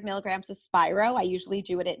 100 milligrams of Spiro. I usually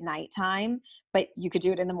do it at nighttime, but you could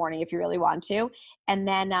do it in the morning if you really want to. And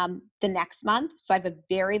then the next month, so I have a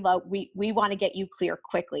very low, we want to get you clear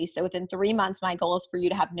quickly. So within 3 months, my goal is for you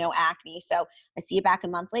to have no acne. So I see you back a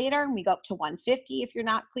month later and we go up to 150 if you're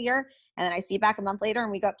not clear. And then I see you back a month later and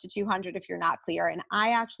we go up to 200 if you're not clear. And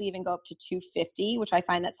I actually even go up to 250, which I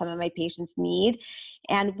find that some of my patients need.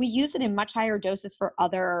 And we use it in much higher doses for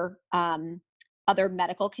other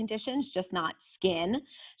medical conditions, just not skin.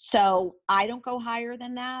 So I don't go higher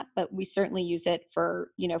than that, but we certainly use it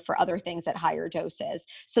for other things at higher doses.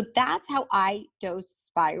 So that's how I dose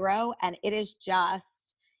Spiro. And it is a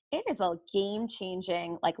game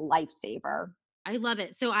changing, like, lifesaver. I love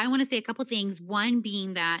it. So I want to say a couple things. One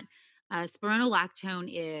being that spironolactone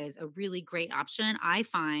is a really great option. I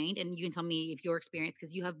find, and you can tell me if your experience,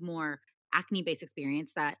 because you have more acne-based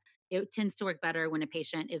experience, that it tends to work better when a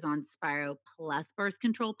patient is on Spiro plus birth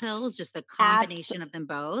control pills, just the Abs- combination of them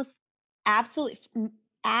both. Absolutely.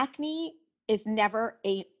 Acne is never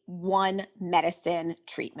a one medicine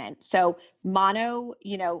treatment. So monotherapy,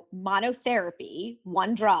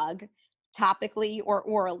 one drug, topically or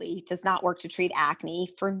orally, does not work to treat acne.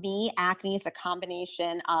 For me, acne is a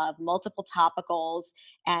combination of multiple topicals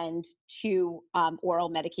and two oral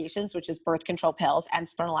medications, which is birth control pills and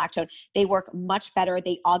spironolactone. They work much better.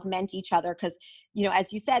 They augment each other because,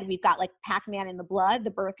 as you said, we've got like Pac-Man in the blood,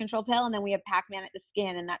 the birth control pill, and then we have Pac-Man at the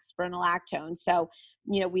skin, and that's spironolactone. So,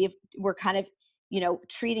 we're kind of,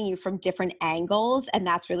 treating you from different angles, and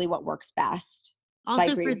that's really what works best. So I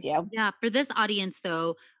Also agree with you. for this audience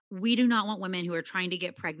though, we do not want women who are trying to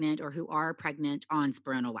get pregnant or who are pregnant on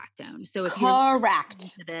spironolactone. So if you're listening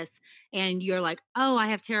Correct. to this and you're like, "Oh, I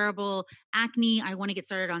have terrible acne, I want to get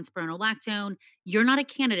started on spironolactone," you're not a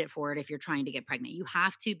candidate for it if you're trying to get pregnant. You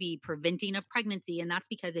have to be preventing a pregnancy, and that's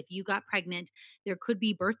because if you got pregnant, there could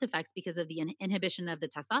be birth defects because of the inhibition of the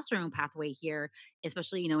testosterone pathway here,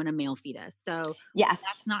 especially, in a male fetus. So Yes.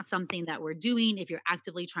 that's not something that we're doing if you're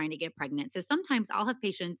actively trying to get pregnant. So sometimes I'll have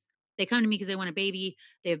patients, they come to me because they want a baby,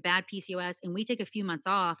 they have bad PCOS, and we take a few months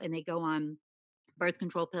off and they go on birth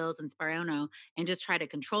control pills and Spirono and just try to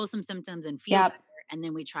control some symptoms and feel Yep. better. And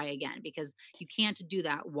then we try again because you can't do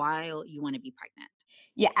that while you want to be pregnant.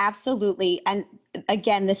 Yeah, absolutely. And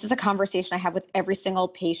again, this is a conversation I have with every single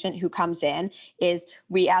patient who comes in is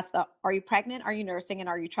we ask are you pregnant? Are you nursing? And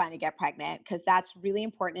are you trying to get pregnant? Because that's really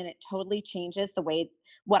important. And it totally changes the way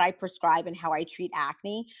what I prescribe and how I treat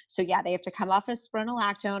acne. So yeah, they have to come off of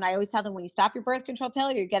spironolactone. I always tell them when you stop your birth control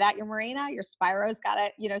pill, you get out your Mirena, your Spiro's got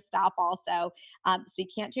to, stop also. So you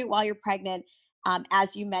can't do it while you're pregnant.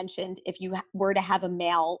 As you mentioned, if you were to have a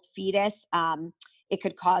male fetus, it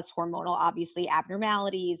could cause hormonal, obviously,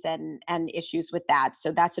 abnormalities and issues with that.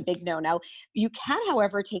 So that's a big no-no. You can,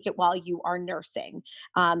 however, take it while you are nursing.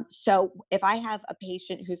 So if I have a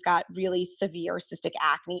patient who's got really severe cystic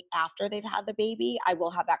acne after they've had the baby, I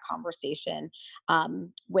will have that conversation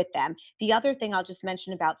with them. The other thing I'll just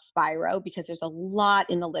mention about Spiro, because there's a lot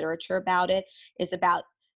in the literature about it, is about,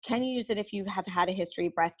 can you use it if you have had a history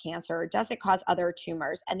of breast cancer? Does it cause other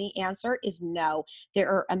tumors? And the answer is no. There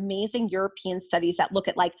are amazing European studies that look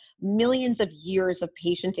at like millions of years of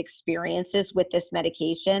patient experiences with this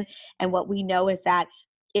medication. And what we know is that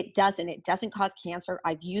it doesn't cause cancer.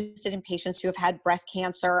 I've used it in patients who have had breast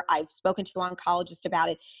cancer. I've spoken to an oncologist about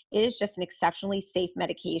it. It is just an exceptionally safe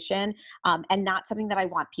medication, and not something that I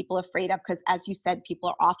want people afraid of, because as you said, people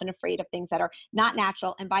are often afraid of things that are not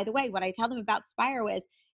natural. And by the way, what I tell them about Spiro is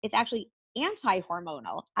it's actually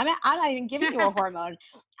anti-hormonal. I'm not even giving you a hormone.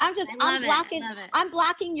 I'm blocking, I love it. I'm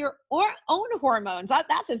blocking your own hormones.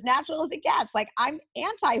 That's as natural as it gets. Like, I'm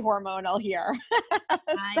anti-hormonal here.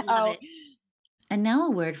 I love it. And now a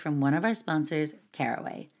word from one of our sponsors,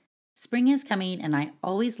 Caraway. Spring is coming and I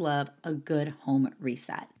always love a good home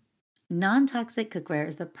reset. Non-toxic cookware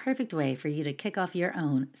is the perfect way for you to kick off your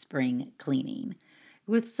own spring cleaning.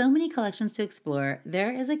 With so many collections to explore,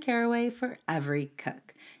 there is a Caraway for every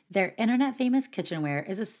cook. Their internet-famous kitchenware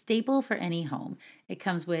is a staple for any home. It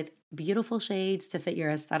comes with beautiful shades to fit your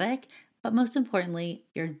aesthetic, but most importantly,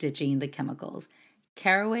 you're ditching the chemicals.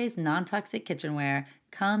 Caraway's non-toxic kitchenware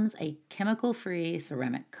comes a chemical-free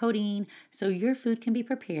ceramic coating so your food can be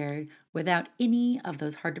prepared without any of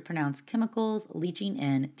those hard to pronounce chemicals leaching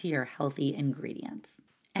in to your healthy ingredients.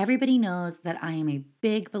 Everybody knows that I am a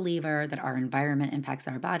big believer that our environment impacts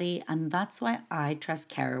our body, and that's why I trust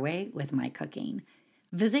Caraway with my cooking.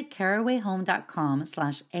 Visit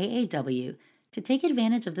carawayhome.com/AAW to take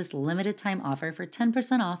advantage of this limited time offer for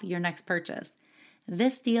 10% off your next purchase.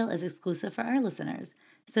 This deal is exclusive for our listeners,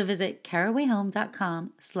 so visit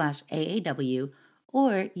carawayhome.com/AAW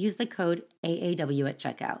or use the code AAW at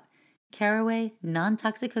checkout. Caraway,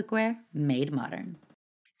 non-toxic cookware made modern.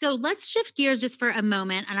 So let's shift gears just for a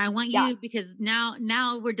moment. And I want you, Yeah. because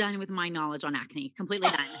now we're done with my knowledge on acne, completely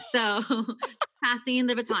done. So passing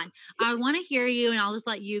the baton, I want to hear you, and I'll just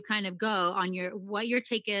let you kind of go on what your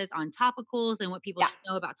take is on topicals and what people Yeah. should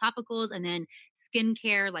know about topicals, and then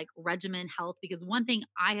skincare, like regimen health. Because one thing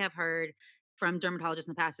I have heard from dermatologists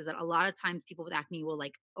in the past is that a lot of times people with acne will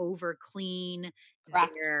like over clean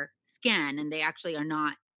Correct. their skin, and they actually are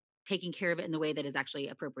not taking care of it in the way that is actually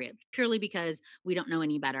appropriate, purely because we don't know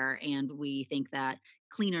any better and we think that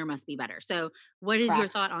cleaner must be better. So, what is your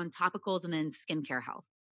Correct. thought on topicals and then skincare health?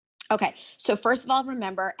 Okay. So first of all,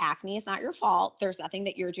 remember, acne is not your fault. There's nothing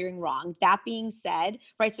that you're doing wrong. That being said,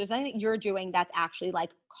 right, so there's nothing that you're doing that's actually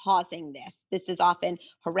like causing this. This is often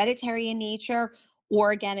hereditary in nature,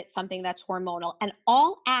 or again, it's something that's hormonal. And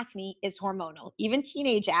all acne is hormonal. Even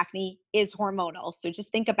teenage acne is hormonal. So just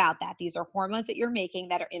think about that. These are hormones that you're making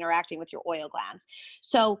that are interacting with your oil glands.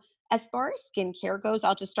 So as far as skincare goes,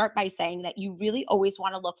 I'll just start by saying that you really always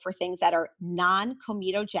want to look for things that are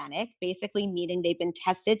non-comedogenic, basically meaning they've been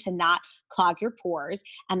tested to not clog your pores,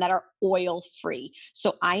 and that are oil free.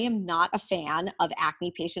 So I am not a fan of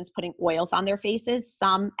acne patients putting oils on their faces.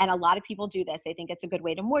 And a lot of people do this. They think it's a good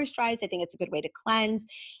way to moisturize. They think it's a good way to cleanse.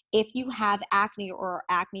 If you have acne or are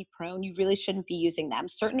acne prone, you really shouldn't be using them.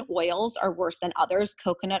 Certain oils are worse than others.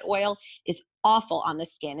 Coconut oil is awful on the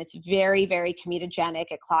skin. It's very, very comedogenic.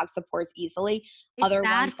 It clogs the pores easily. It's Other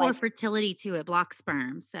bad ones for like, fertility too. It blocks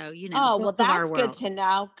sperm. So, oh, well, both of our that's good worlds. to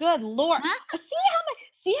know. Good Lord.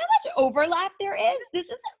 See how much overlap there is? This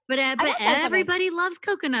is But gotta tell you something. everybody loves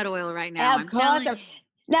coconut oil right now. Of I'm course. telling you.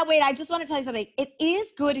 Now, wait, I just want to tell you something. It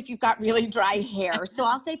is good if you've got really dry hair. So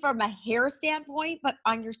I'll say from a hair standpoint, but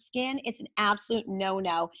on your skin, it's an absolute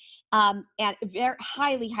no-no. And very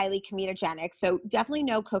highly, highly comedogenic. So definitely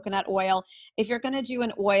no coconut oil. If you're going to do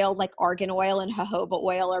an oil, like argan oil and jojoba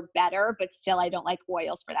oil are better, but still I don't like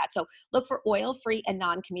oils for that. So look for oil-free and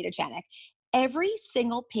non-comedogenic. Every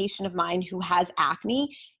single patient of mine who has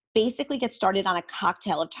acne basically gets started on a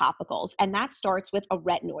cocktail of topicals, and that starts with a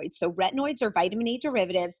retinoid. So retinoids are vitamin A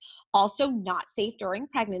derivatives, also not safe during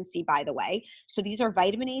pregnancy, by the way. So these are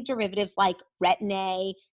vitamin A derivatives like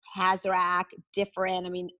Retin-A, Tazorac, Differin. I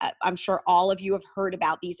mean, I'm sure all of you have heard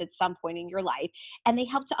about these at some point in your life, and they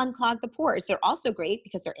help to unclog the pores. They're also great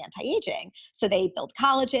because they're anti-aging. So they build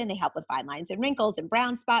collagen, they help with fine lines and wrinkles and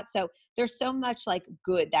brown spots. So there's so much like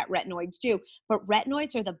good that retinoids do. But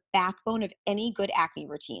retinoids are the backbone of any good acne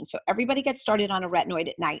routine. So everybody gets started on a retinoid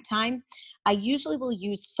at nighttime. I usually will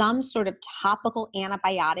use some sort of topical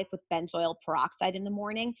antibiotic with benzoyl peroxide in the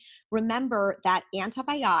morning. Remember that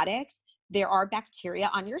antibiotics, there are bacteria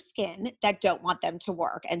on your skin that don't want them to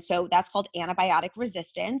work. And so that's called antibiotic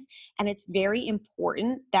resistance. And it's very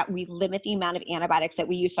important that we limit the amount of antibiotics that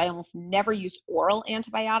we use. So I almost never use oral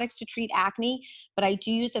antibiotics to treat acne, but I do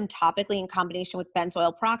use them topically in combination with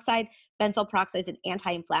benzoyl peroxide. Benzoyl peroxide is an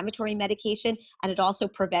anti-inflammatory medication, and it also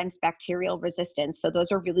prevents bacterial resistance. So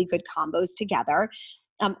those are really good combos together.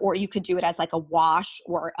 Or you could do it as like a wash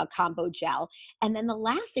or a combo gel. And then the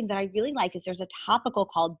last thing that I really like is there's a topical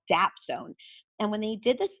called Dapsone. And when they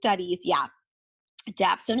did the studies,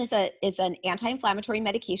 Dapsone is an anti-inflammatory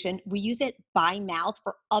medication. We use it by mouth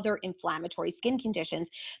for other inflammatory skin conditions.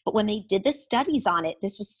 But when they did the studies on it,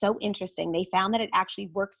 this was so interesting. They found that it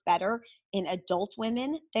actually works better in adult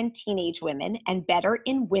women than teenage women, and better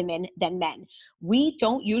in women than men. We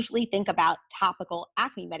don't usually think about topical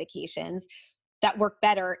acne medications that work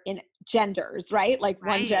better in genders, right? Like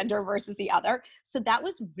one Right. gender versus the other. So that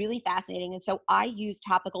was really fascinating. And so I use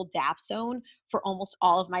topical Dapsone for almost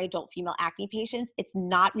all of my adult female acne patients. It's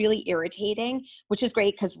not really irritating, which is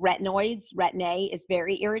great because retinoids, Retin-A is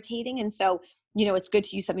very irritating. And so, it's good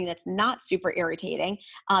to use something that's not super irritating.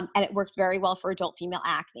 And it works very well for adult female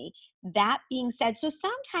acne. That being said, so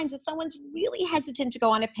sometimes if someone's really hesitant to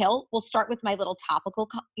go on a pill, we'll start with my little topical,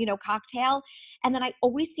 cocktail. And then I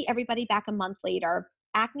always see everybody back a month later.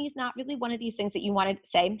 Acne is not really one of these things that you want to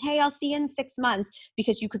say, hey, I'll see you in 6 months,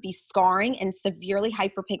 because you could be scarring and severely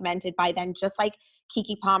hyperpigmented by then, just like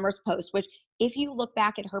Keke Palmer's post, which if you look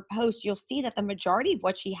back at her post, you'll see that the majority of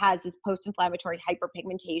what she has is post-inflammatory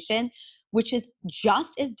hyperpigmentation, which is just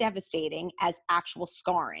as devastating as actual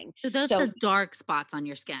scarring. So those are So the dark spots on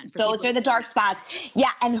your skin for those people are that the don't dark know. spots.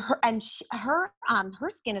 Yeah, and her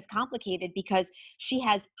skin is complicated because she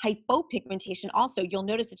has hypopigmentation also. You'll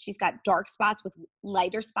notice that she's got dark spots with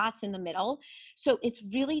lighter spots in the middle. So it's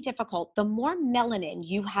really difficult. The more melanin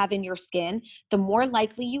you have in your skin, the more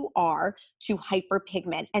likely you are to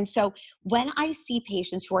hyperpigment. And so when I see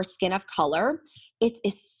patients who are skin of color, it's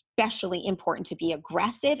especially important to be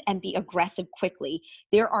aggressive and be aggressive quickly.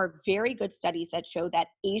 There are very good studies that show that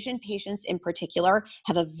Asian patients in particular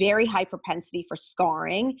have a very high propensity for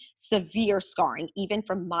scarring, severe scarring, even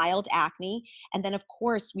from mild acne. And then, of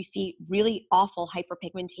course, we see really awful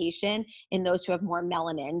hyperpigmentation in those who have more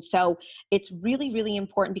melanin. So it's really, really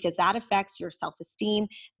important because that affects your self esteem.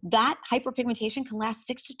 That hyperpigmentation can last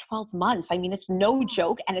 6 to 12 months. I mean, it's no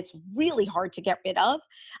joke, and it's really hard to get rid of.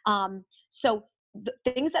 So the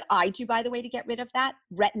things that I do, by the way, to get rid of that,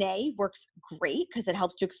 Retin-A works great because it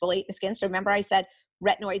helps to exfoliate the skin. So remember I said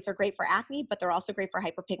retinoids are great for acne, but they're also great for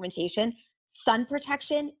hyperpigmentation. Sun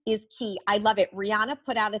protection is key. I love it. Rihanna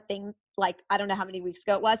put out a thing like, I don't know how many weeks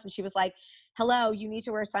ago it was, and she was like, hello, you need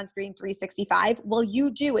to wear sunscreen 365. Well,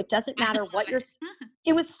 you do. It doesn't I matter love what it.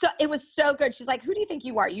 it was so good. She's like, who do you think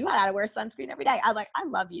you are? You gotta wear sunscreen every day. I'm like, I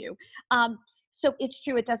love you. Um, so it's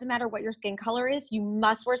true. It doesn't matter what your skin color is. You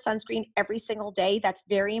must wear sunscreen every single day. That's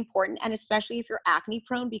very important. And especially if you're acne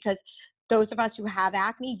prone, because those of us who have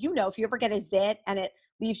acne, if you ever get a zit and it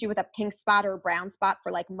leaves you with a pink spot or a brown spot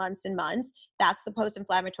for like months and months, that's the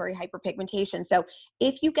post-inflammatory hyperpigmentation. So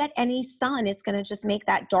if you get any sun, it's going to just make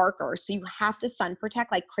that darker. So you have to sun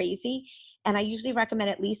protect like crazy. And I usually recommend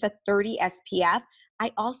at least a 30 SPF.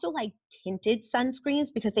 I also like tinted sunscreens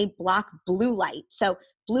because they block blue light. So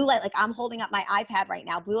blue light, like I'm holding up my iPad right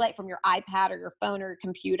now, blue light from your iPad or your phone or your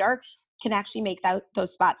computer can actually make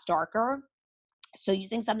those spots darker. So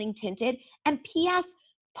using something tinted. And PS,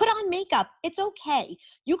 put on makeup. It's okay.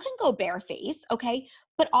 You can go barefaced, okay?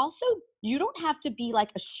 But also, you don't have to be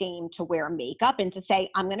like ashamed to wear makeup and to say,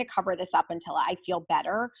 I'm going to cover this up until I feel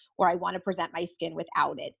better or I want to present my skin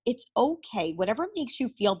without it. It's okay. Whatever makes you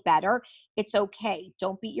feel better, it's okay.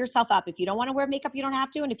 Don't beat yourself up. If you don't want to wear makeup, you don't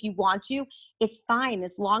have to. And if you want to, it's fine.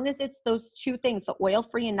 As long as it's those two things, the oil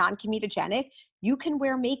free and non comedogenic, you can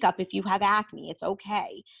wear makeup if you have acne. It's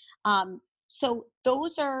okay. So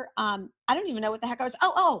those are, I don't even know what the heck I was,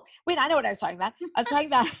 wait, I know what I was talking about. I was talking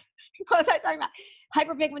about, what was I talking about?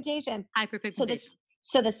 Hyperpigmentation. So this, Hyperpigmentation.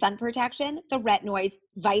 so the sun protection, the retinoids,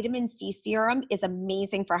 vitamin C serum is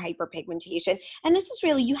amazing for hyperpigmentation. And this is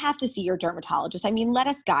really, you have to see your dermatologist. I mean, let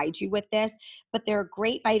us guide you with this, but they're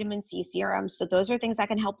great vitamin C serums. So those are things that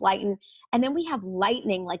can help lighten. And then we have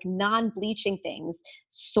lightening, like non-bleaching things,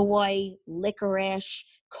 soy, licorice,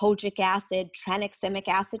 kojic acid, tranexamic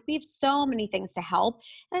acid. We have so many things to help.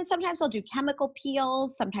 And then sometimes I'll do chemical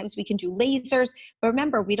peels. Sometimes we can do lasers. But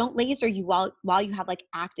remember, we don't laser you while you have like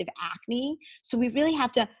active acne. So we really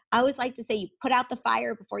have to, I always like to say, you put out the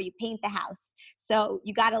fire before you paint the house. So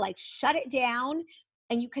you got to like shut it down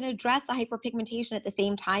and you can address the hyperpigmentation at the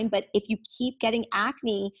same time. But if you keep getting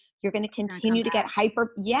acne, you're going to Gonna come continue to get back.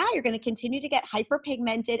 you're going to continue to get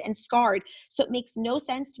hyperpigmented and scarred. So it makes no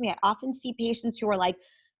sense to me. I often see patients who are like,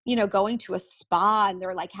 going to a spa and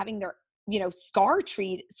they're like having their, scars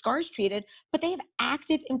treated, but they have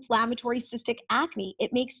active inflammatory cystic acne.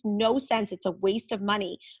 It makes no sense. It's a waste of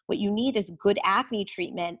money. What you need is good acne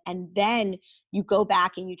treatment, and then you go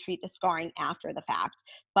back and you treat the scarring after the fact.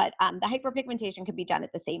 But the hyperpigmentation can be done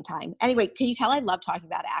at the same time. Anyway, can you tell I love talking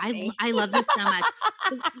about acne? I love this so much.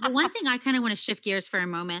 The one thing I kind of want to shift gears for a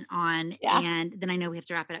moment on, Yeah, and then I know we have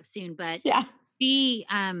to wrap it up soon, but yeah, she,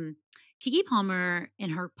 Kiki Palmer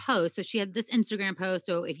in her post, so she had this Instagram post.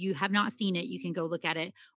 So if you have not seen it, you can go look at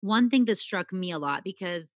it. One thing that struck me a lot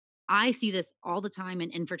because I see this all the time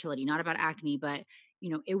in infertility, not about acne, but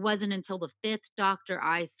it wasn't until the fifth doctor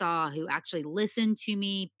I saw who actually listened to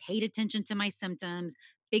me, paid attention to my symptoms,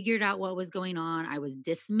 figured out what was going on. I was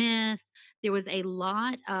dismissed. There was a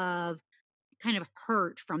lot of kind of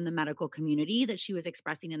hurt from the medical community that she was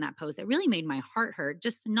expressing in that post that really made my heart hurt,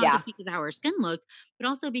 just not yeah. just because of how her skin looked, but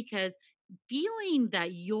also because feeling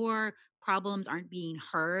that your problems aren't being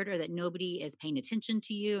heard or that nobody is paying attention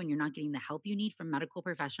to you and you're not getting the help you need from medical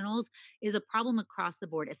professionals is a problem across the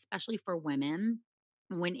board, especially for women.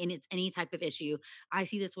 When in it's any type of issue, I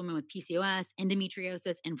see this woman with PCOS,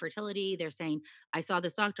 endometriosis, infertility. They're saying, I saw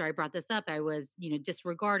this doctor, I brought this up, I was,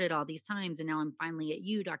 disregarded all these times. And now I'm finally at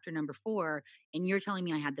you, doctor number four, and you're telling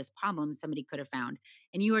me I had this problem somebody could have found.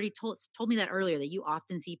 And you already told me that earlier that you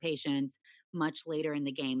often see patients much later in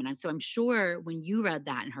the game. And so I'm sure when you read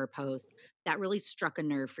that in her post, that really struck a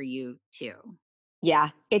nerve for you too. Yeah,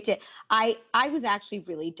 it did. I was actually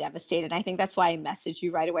really devastated. I think that's why I messaged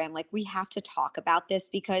you right away. I'm like, we have to talk about this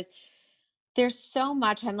because there's so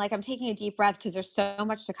much. I'm like, I'm taking a deep breath because there's so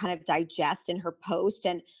much to kind of digest in her post.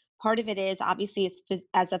 And part of it is obviously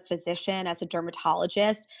as a physician, as a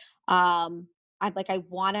dermatologist, um, I'm like, I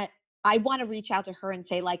want to reach out to her and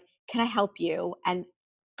say, like, can I help you? And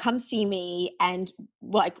come see me and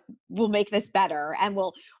like we'll make this better and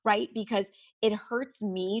we'll right because it hurts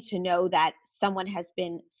me to know that someone has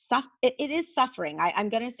been it is suffering. I'm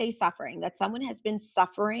going to say suffering, that someone has been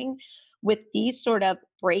suffering with these sort of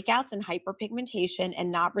breakouts and hyperpigmentation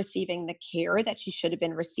and not receiving the care that she should have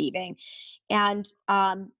been receiving. And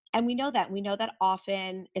we know that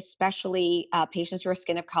often, especially patients who are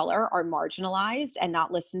skin of color, are marginalized and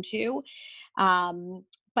not listened to. Um,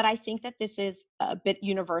 but I think that this is a bit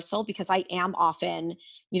universal because I am often,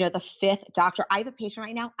 the fifth doctor. I have a patient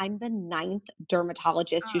right now. I'm the ninth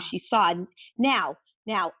dermatologist who Ah. she saw. Now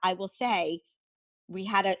I will say we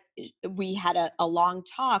had a long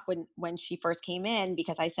talk when she first came in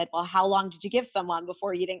because I said, well, how long did you give someone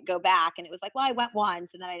before you didn't go back? And it was like, well, I went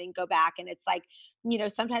once and then I didn't go back. And it's like,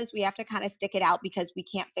 sometimes we have to kind of stick it out because we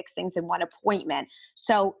can't fix things in one appointment.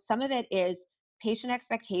 So some of it is patient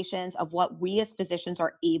expectations of what we as physicians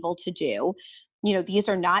are able to do. These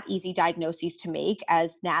are not easy diagnoses to make. As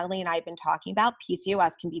Natalie and I have been talking about,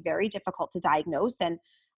 PCOS can be very difficult to diagnose. And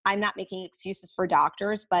I'm not making excuses for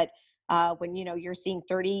doctors, but when you're seeing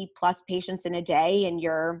 30 plus patients in a day and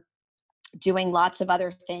you're doing lots of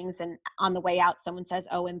other things, and on the way out someone says,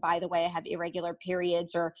 oh, and by the way, I have irregular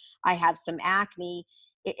periods or I have some acne,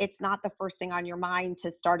 it's not the first thing on your mind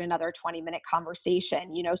to start another 20-minute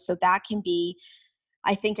conversation. So that can be,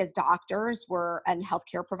 I think, as doctors and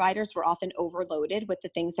healthcare providers, we're often overloaded with the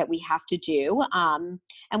things that we have to do. And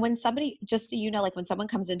when somebody, just so you know, like when someone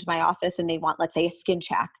comes into my office and they want, let's say, a skin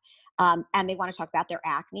check, and they want to talk about their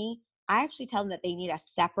acne, I actually tell them that they need a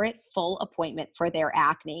separate full appointment for their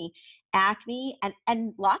acne. Acne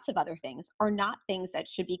and lots of other things are not things that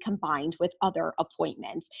should be combined with other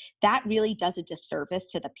appointments. That really does a disservice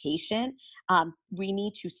to the patient. We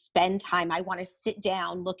need to spend time. I want to sit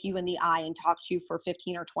down, look you in the eye, and talk to you for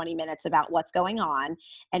 15 or 20 minutes about what's going on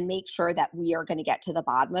and make sure that we are going to get to the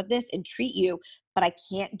bottom of this and treat you. But I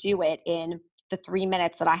can't do it in the 3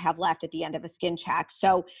 minutes that I have left at the end of a skin check.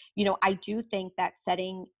 So, I do think that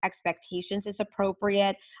setting expectations is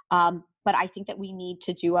appropriate. But I think that we need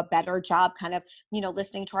to do a better job kind of,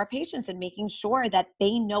 listening to our patients and making sure that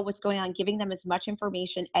they know what's going on, giving them as much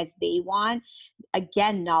information as they want.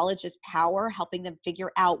 Again, knowledge is power, helping them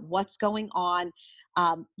figure out what's going on.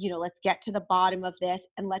 Let's get to the bottom of this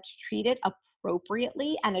and let's treat it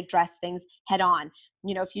appropriately and address things head on.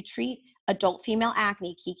 If you treat adult female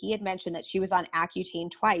acne, Kiki had mentioned that she was on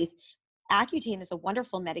Accutane twice. Accutane is a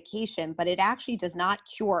wonderful medication, but it actually does not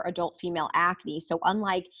cure adult female acne. So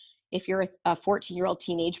unlike if you're a 14-year-old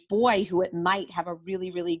teenage boy who it might have a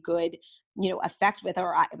really, really good, effect with,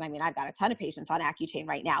 or I mean, I've got a ton of patients on Accutane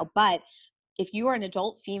right now, but if you are an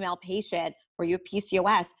adult female patient or you have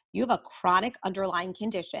PCOS, you have a chronic underlying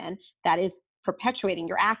condition that is perpetuating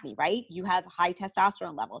your acne, right? You have high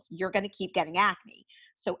testosterone levels. You're going to keep getting acne.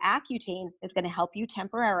 So Accutane is going to help you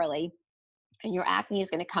temporarily, and your acne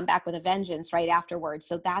is going to come back with a vengeance right afterwards.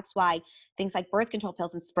 So that's why things like birth control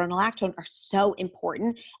pills and spironolactone are so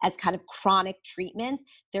important as kind of chronic treatments.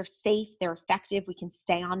 They're safe, they're effective. We can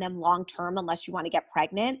stay on them long term unless you want to get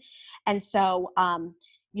pregnant. And so,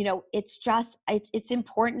 it's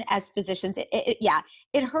important as physicians.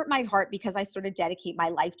 It hurt my heart because I sort of dedicate my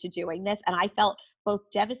life to doing this, and I felt both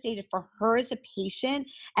devastated for her as a patient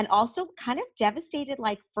and also kind of devastated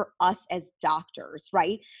like for us as doctors,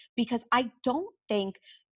 right? Because I don't think,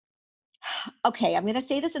 okay, I'm going to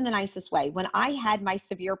say this in the nicest way. When I had my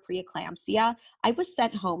severe preeclampsia, I was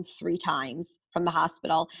sent home 3 times from the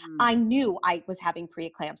hospital. I knew I was having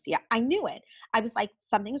preeclampsia. I knew it. I was like,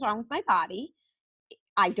 something's wrong with my body.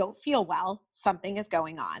 I don't feel well. Something is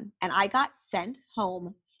going on. And I got sent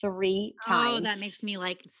home 3 times. That makes me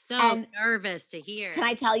like so And nervous to hear. can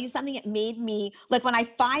I tell you something? It made me like when they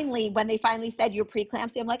finally said you're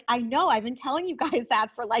preeclampsia, I'm like, I know, I've been telling you guys that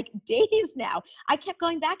for like days now. I kept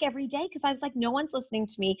going back every day because I was like, no one's listening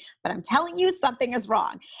to me, but I'm telling you something is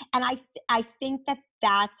wrong. And I think that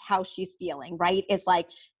that's how she's feeling, right? It's like,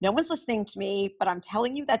 no one's listening to me, but I'm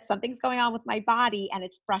telling you that something's going on with my body. And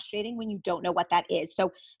it's frustrating when you don't know what that is.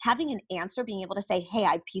 So having an answer, being able to say, hey,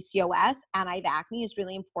 I have PCOS and I have acne is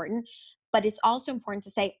really important. But it's also important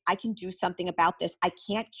to say, I can do something about this. I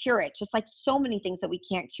can't cure it, just like so many things that we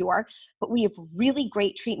can't cure, but we have really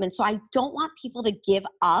great treatment. So I don't want people to give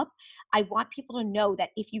up. I want people to know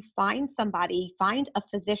that if you find somebody, find a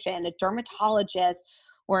physician, a dermatologist,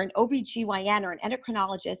 or an OBGYN or an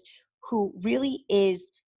endocrinologist who really is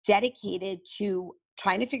dedicated to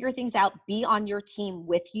trying to figure things out, be on your team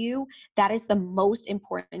with you. That is the most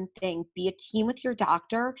important thing. Be a team with your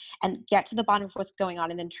doctor and get to the bottom of what's going on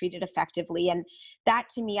and then treat it effectively. And that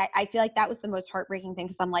to me, I feel like that was the most heartbreaking thing,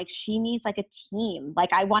 because I'm like, she needs like a team.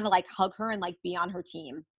 Like I want to like hug her and like be on her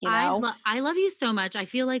team, you know? I love you so much. I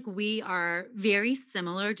feel like we are very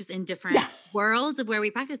similar, just in different worlds of where we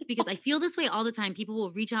practice, because I feel this way all the time. People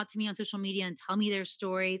will reach out to me on social media and tell me their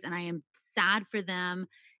stories, and I am sad for them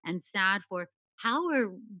and sad for how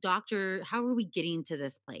are we getting to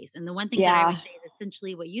this place? And the one thing that I would Yeah. say is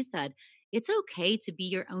essentially what you said. It's okay to be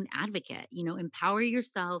your own advocate. Empower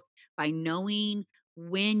yourself by knowing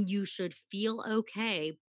when you should feel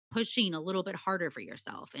okay pushing a little bit harder for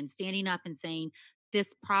yourself and standing up and saying,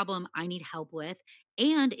 this problem I need help with.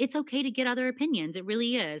 And it's okay to get other opinions. It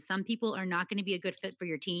really is. Some people are not going to be a good fit for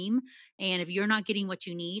your team. And if you're not getting what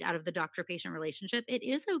you need out of the doctor patient relationship, it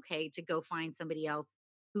is okay to go find somebody else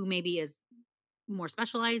who maybe is more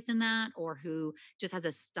specialized in that, or who just has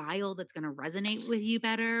a style that's going to resonate with you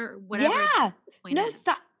better, whatever Yeah. the point No, is.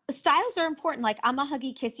 styles are important. Like I'm a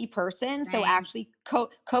huggy kissy person. So Same. actually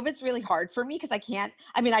COVID's really hard for me because I can't,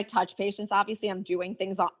 I mean, I touch patients. Obviously I'm doing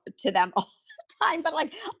things to them all the time, but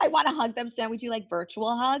like I want to hug them. So we do like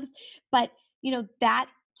virtual hugs. But that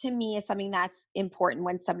to me is something that's important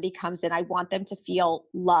when somebody comes in. I want them to feel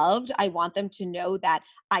loved. I want them to know that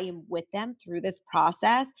I am with them through this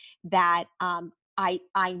process, that,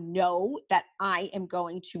 I know that I am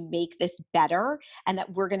going to make this better and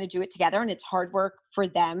that we're going to do it together, and it's hard work for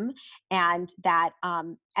them, and that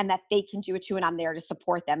they can do it too, and I'm there to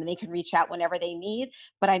support them, and they can reach out whenever they need,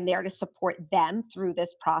 but I'm there to support them through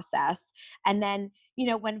this process. And then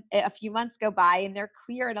when a few months go by and they're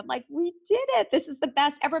clear and I'm like, we did it, this is the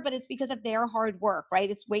best ever, but it's because of their hard work, right?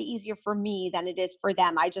 It's way easier for me than it is for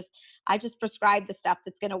them. I just prescribe the stuff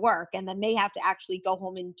that's going to work, and then they have to actually go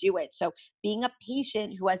home and do it. So being a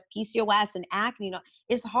patient who has PCOS and acne,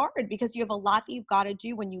 is hard because you have a lot that you've got to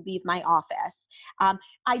do when you leave my office. I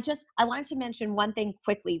wanted to mention one thing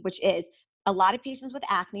quickly, which is a lot of patients with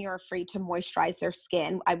acne are afraid to moisturize their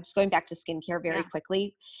skin. I'm just going back to skincare very Yeah.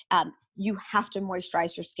 quickly. You have to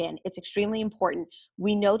moisturize your skin. It's extremely important.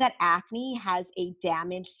 We know that acne has a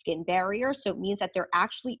damaged skin barrier. So it means that there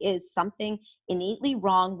actually is something innately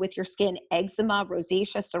wrong with your skin. Eczema,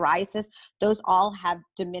 rosacea, psoriasis, those all have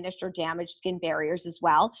diminished or damaged skin barriers as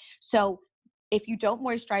well. So if you don't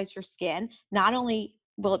moisturize your skin, not only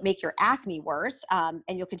will it make your acne worse, and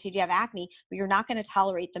you'll continue to have acne, but you're not going to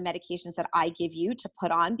tolerate the medications that I give you to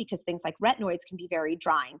put on, because things like retinoids can be very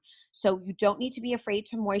drying. So you don't need to be afraid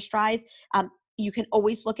to moisturize. You can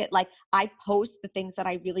always look at, like, I post the things that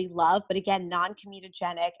I really love, but again,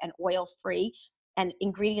 non-comedogenic and oil-free. And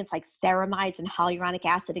ingredients like ceramides and hyaluronic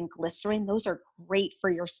acid and glycerin, those are great for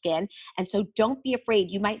your skin. And so don't be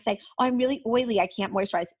afraid. You might say, oh, I'm really oily, I can't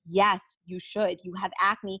moisturize. Yes, you should. You have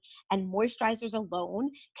acne, and moisturizers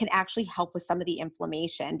alone can actually help with some of the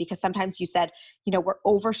inflammation, because sometimes you said, we're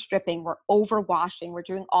over stripping, we're over washing, we're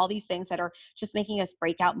doing all these things that are just making us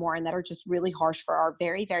break out more and that are just really harsh for our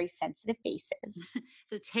very, very sensitive faces.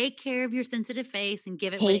 So take care of your sensitive face and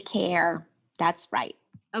give it what Take care. That's right.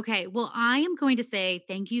 Okay, well, I am going to say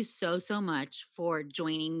thank you so, so much for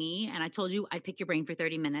joining me. And I told you I'd pick your brain for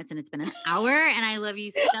 30 minutes, and it's been an hour, and I love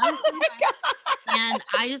you so, so much. And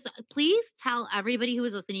please tell everybody who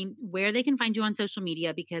is listening where they can find you on social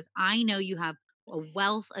media, because I know you have a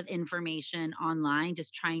wealth of information online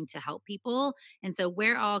just trying to help people. And so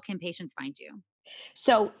where all can patients find you?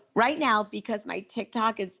 So right now, because my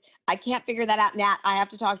TikTok I can't figure that out, Nat. I have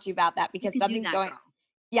to talk to you about that You because can do something's that, going. girl.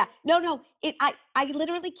 Yeah, no. I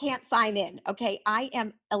literally can't sign in. Okay, I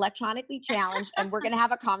am electronically challenged, and we're gonna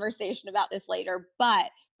have a conversation about this later. But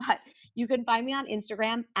you can find me on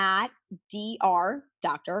Instagram at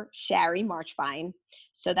Dr. Shari Marchbein.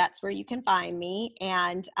 So that's where you can find me.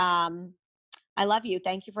 And I love you.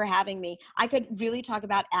 Thank you for having me. I could really talk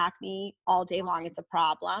about acne all day long. It's a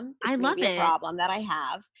problem. I It's love maybe a it. problem that I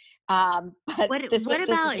have. But this What is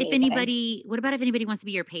about amazing. if anybody wants to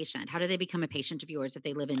be your patient? How do they become a patient of yours if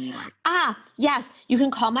they live in New York? Yes, you can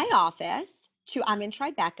call my office. I'm in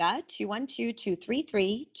Tribeca,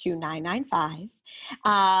 212-233-2995.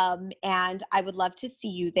 And I would love to see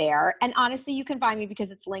you there. And honestly, you can find me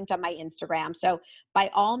because it's linked on my Instagram. So by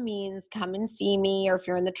all means, come and see me. Or if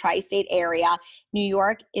you're in the tri-state area, New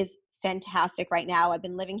York is fantastic right now. I've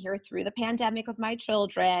been living here through the pandemic with my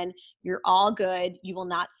children. You're all good. You will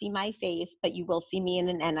not see my face, but you will see me in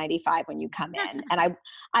an N95 when you come in. And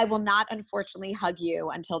I will not, unfortunately, hug you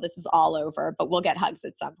until this is all over, but we'll get hugs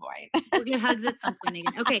at some point. We'll get hugs at some point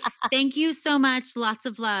again. Okay. Thank you so much. Lots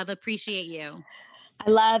of love. Appreciate you. I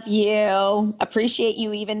love you. Appreciate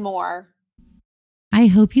you even more. I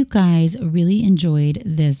hope you guys really enjoyed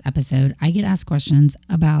this episode. I get asked questions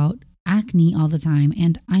about acne all the time,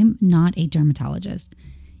 and I'm not a dermatologist.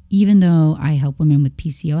 Even though I help women with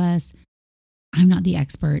PCOS, I'm not the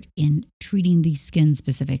expert in treating the skin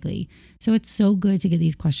specifically. So it's so good to get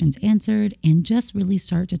these questions answered and just really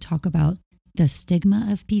start to talk about the stigma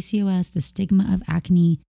of PCOS, the stigma of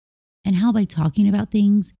acne, and how by talking about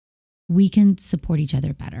things, we can support each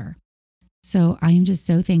other better. So I am just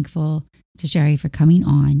so thankful to Sherry for coming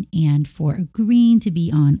on and for agreeing to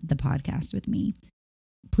be on the podcast with me.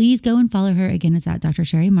 Please go and follow her. Again, it's at Dr.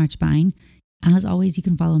 Sherry Marchbein. As always, you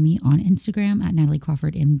can follow me on Instagram at Natalie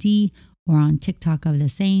Crawford MD or on TikTok of the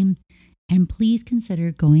same. And please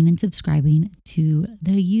consider going and subscribing to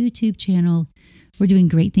the YouTube channel. We're doing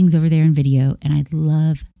great things over there in video, and I'd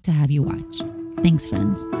love to have you watch. Thanks,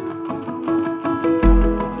 friends.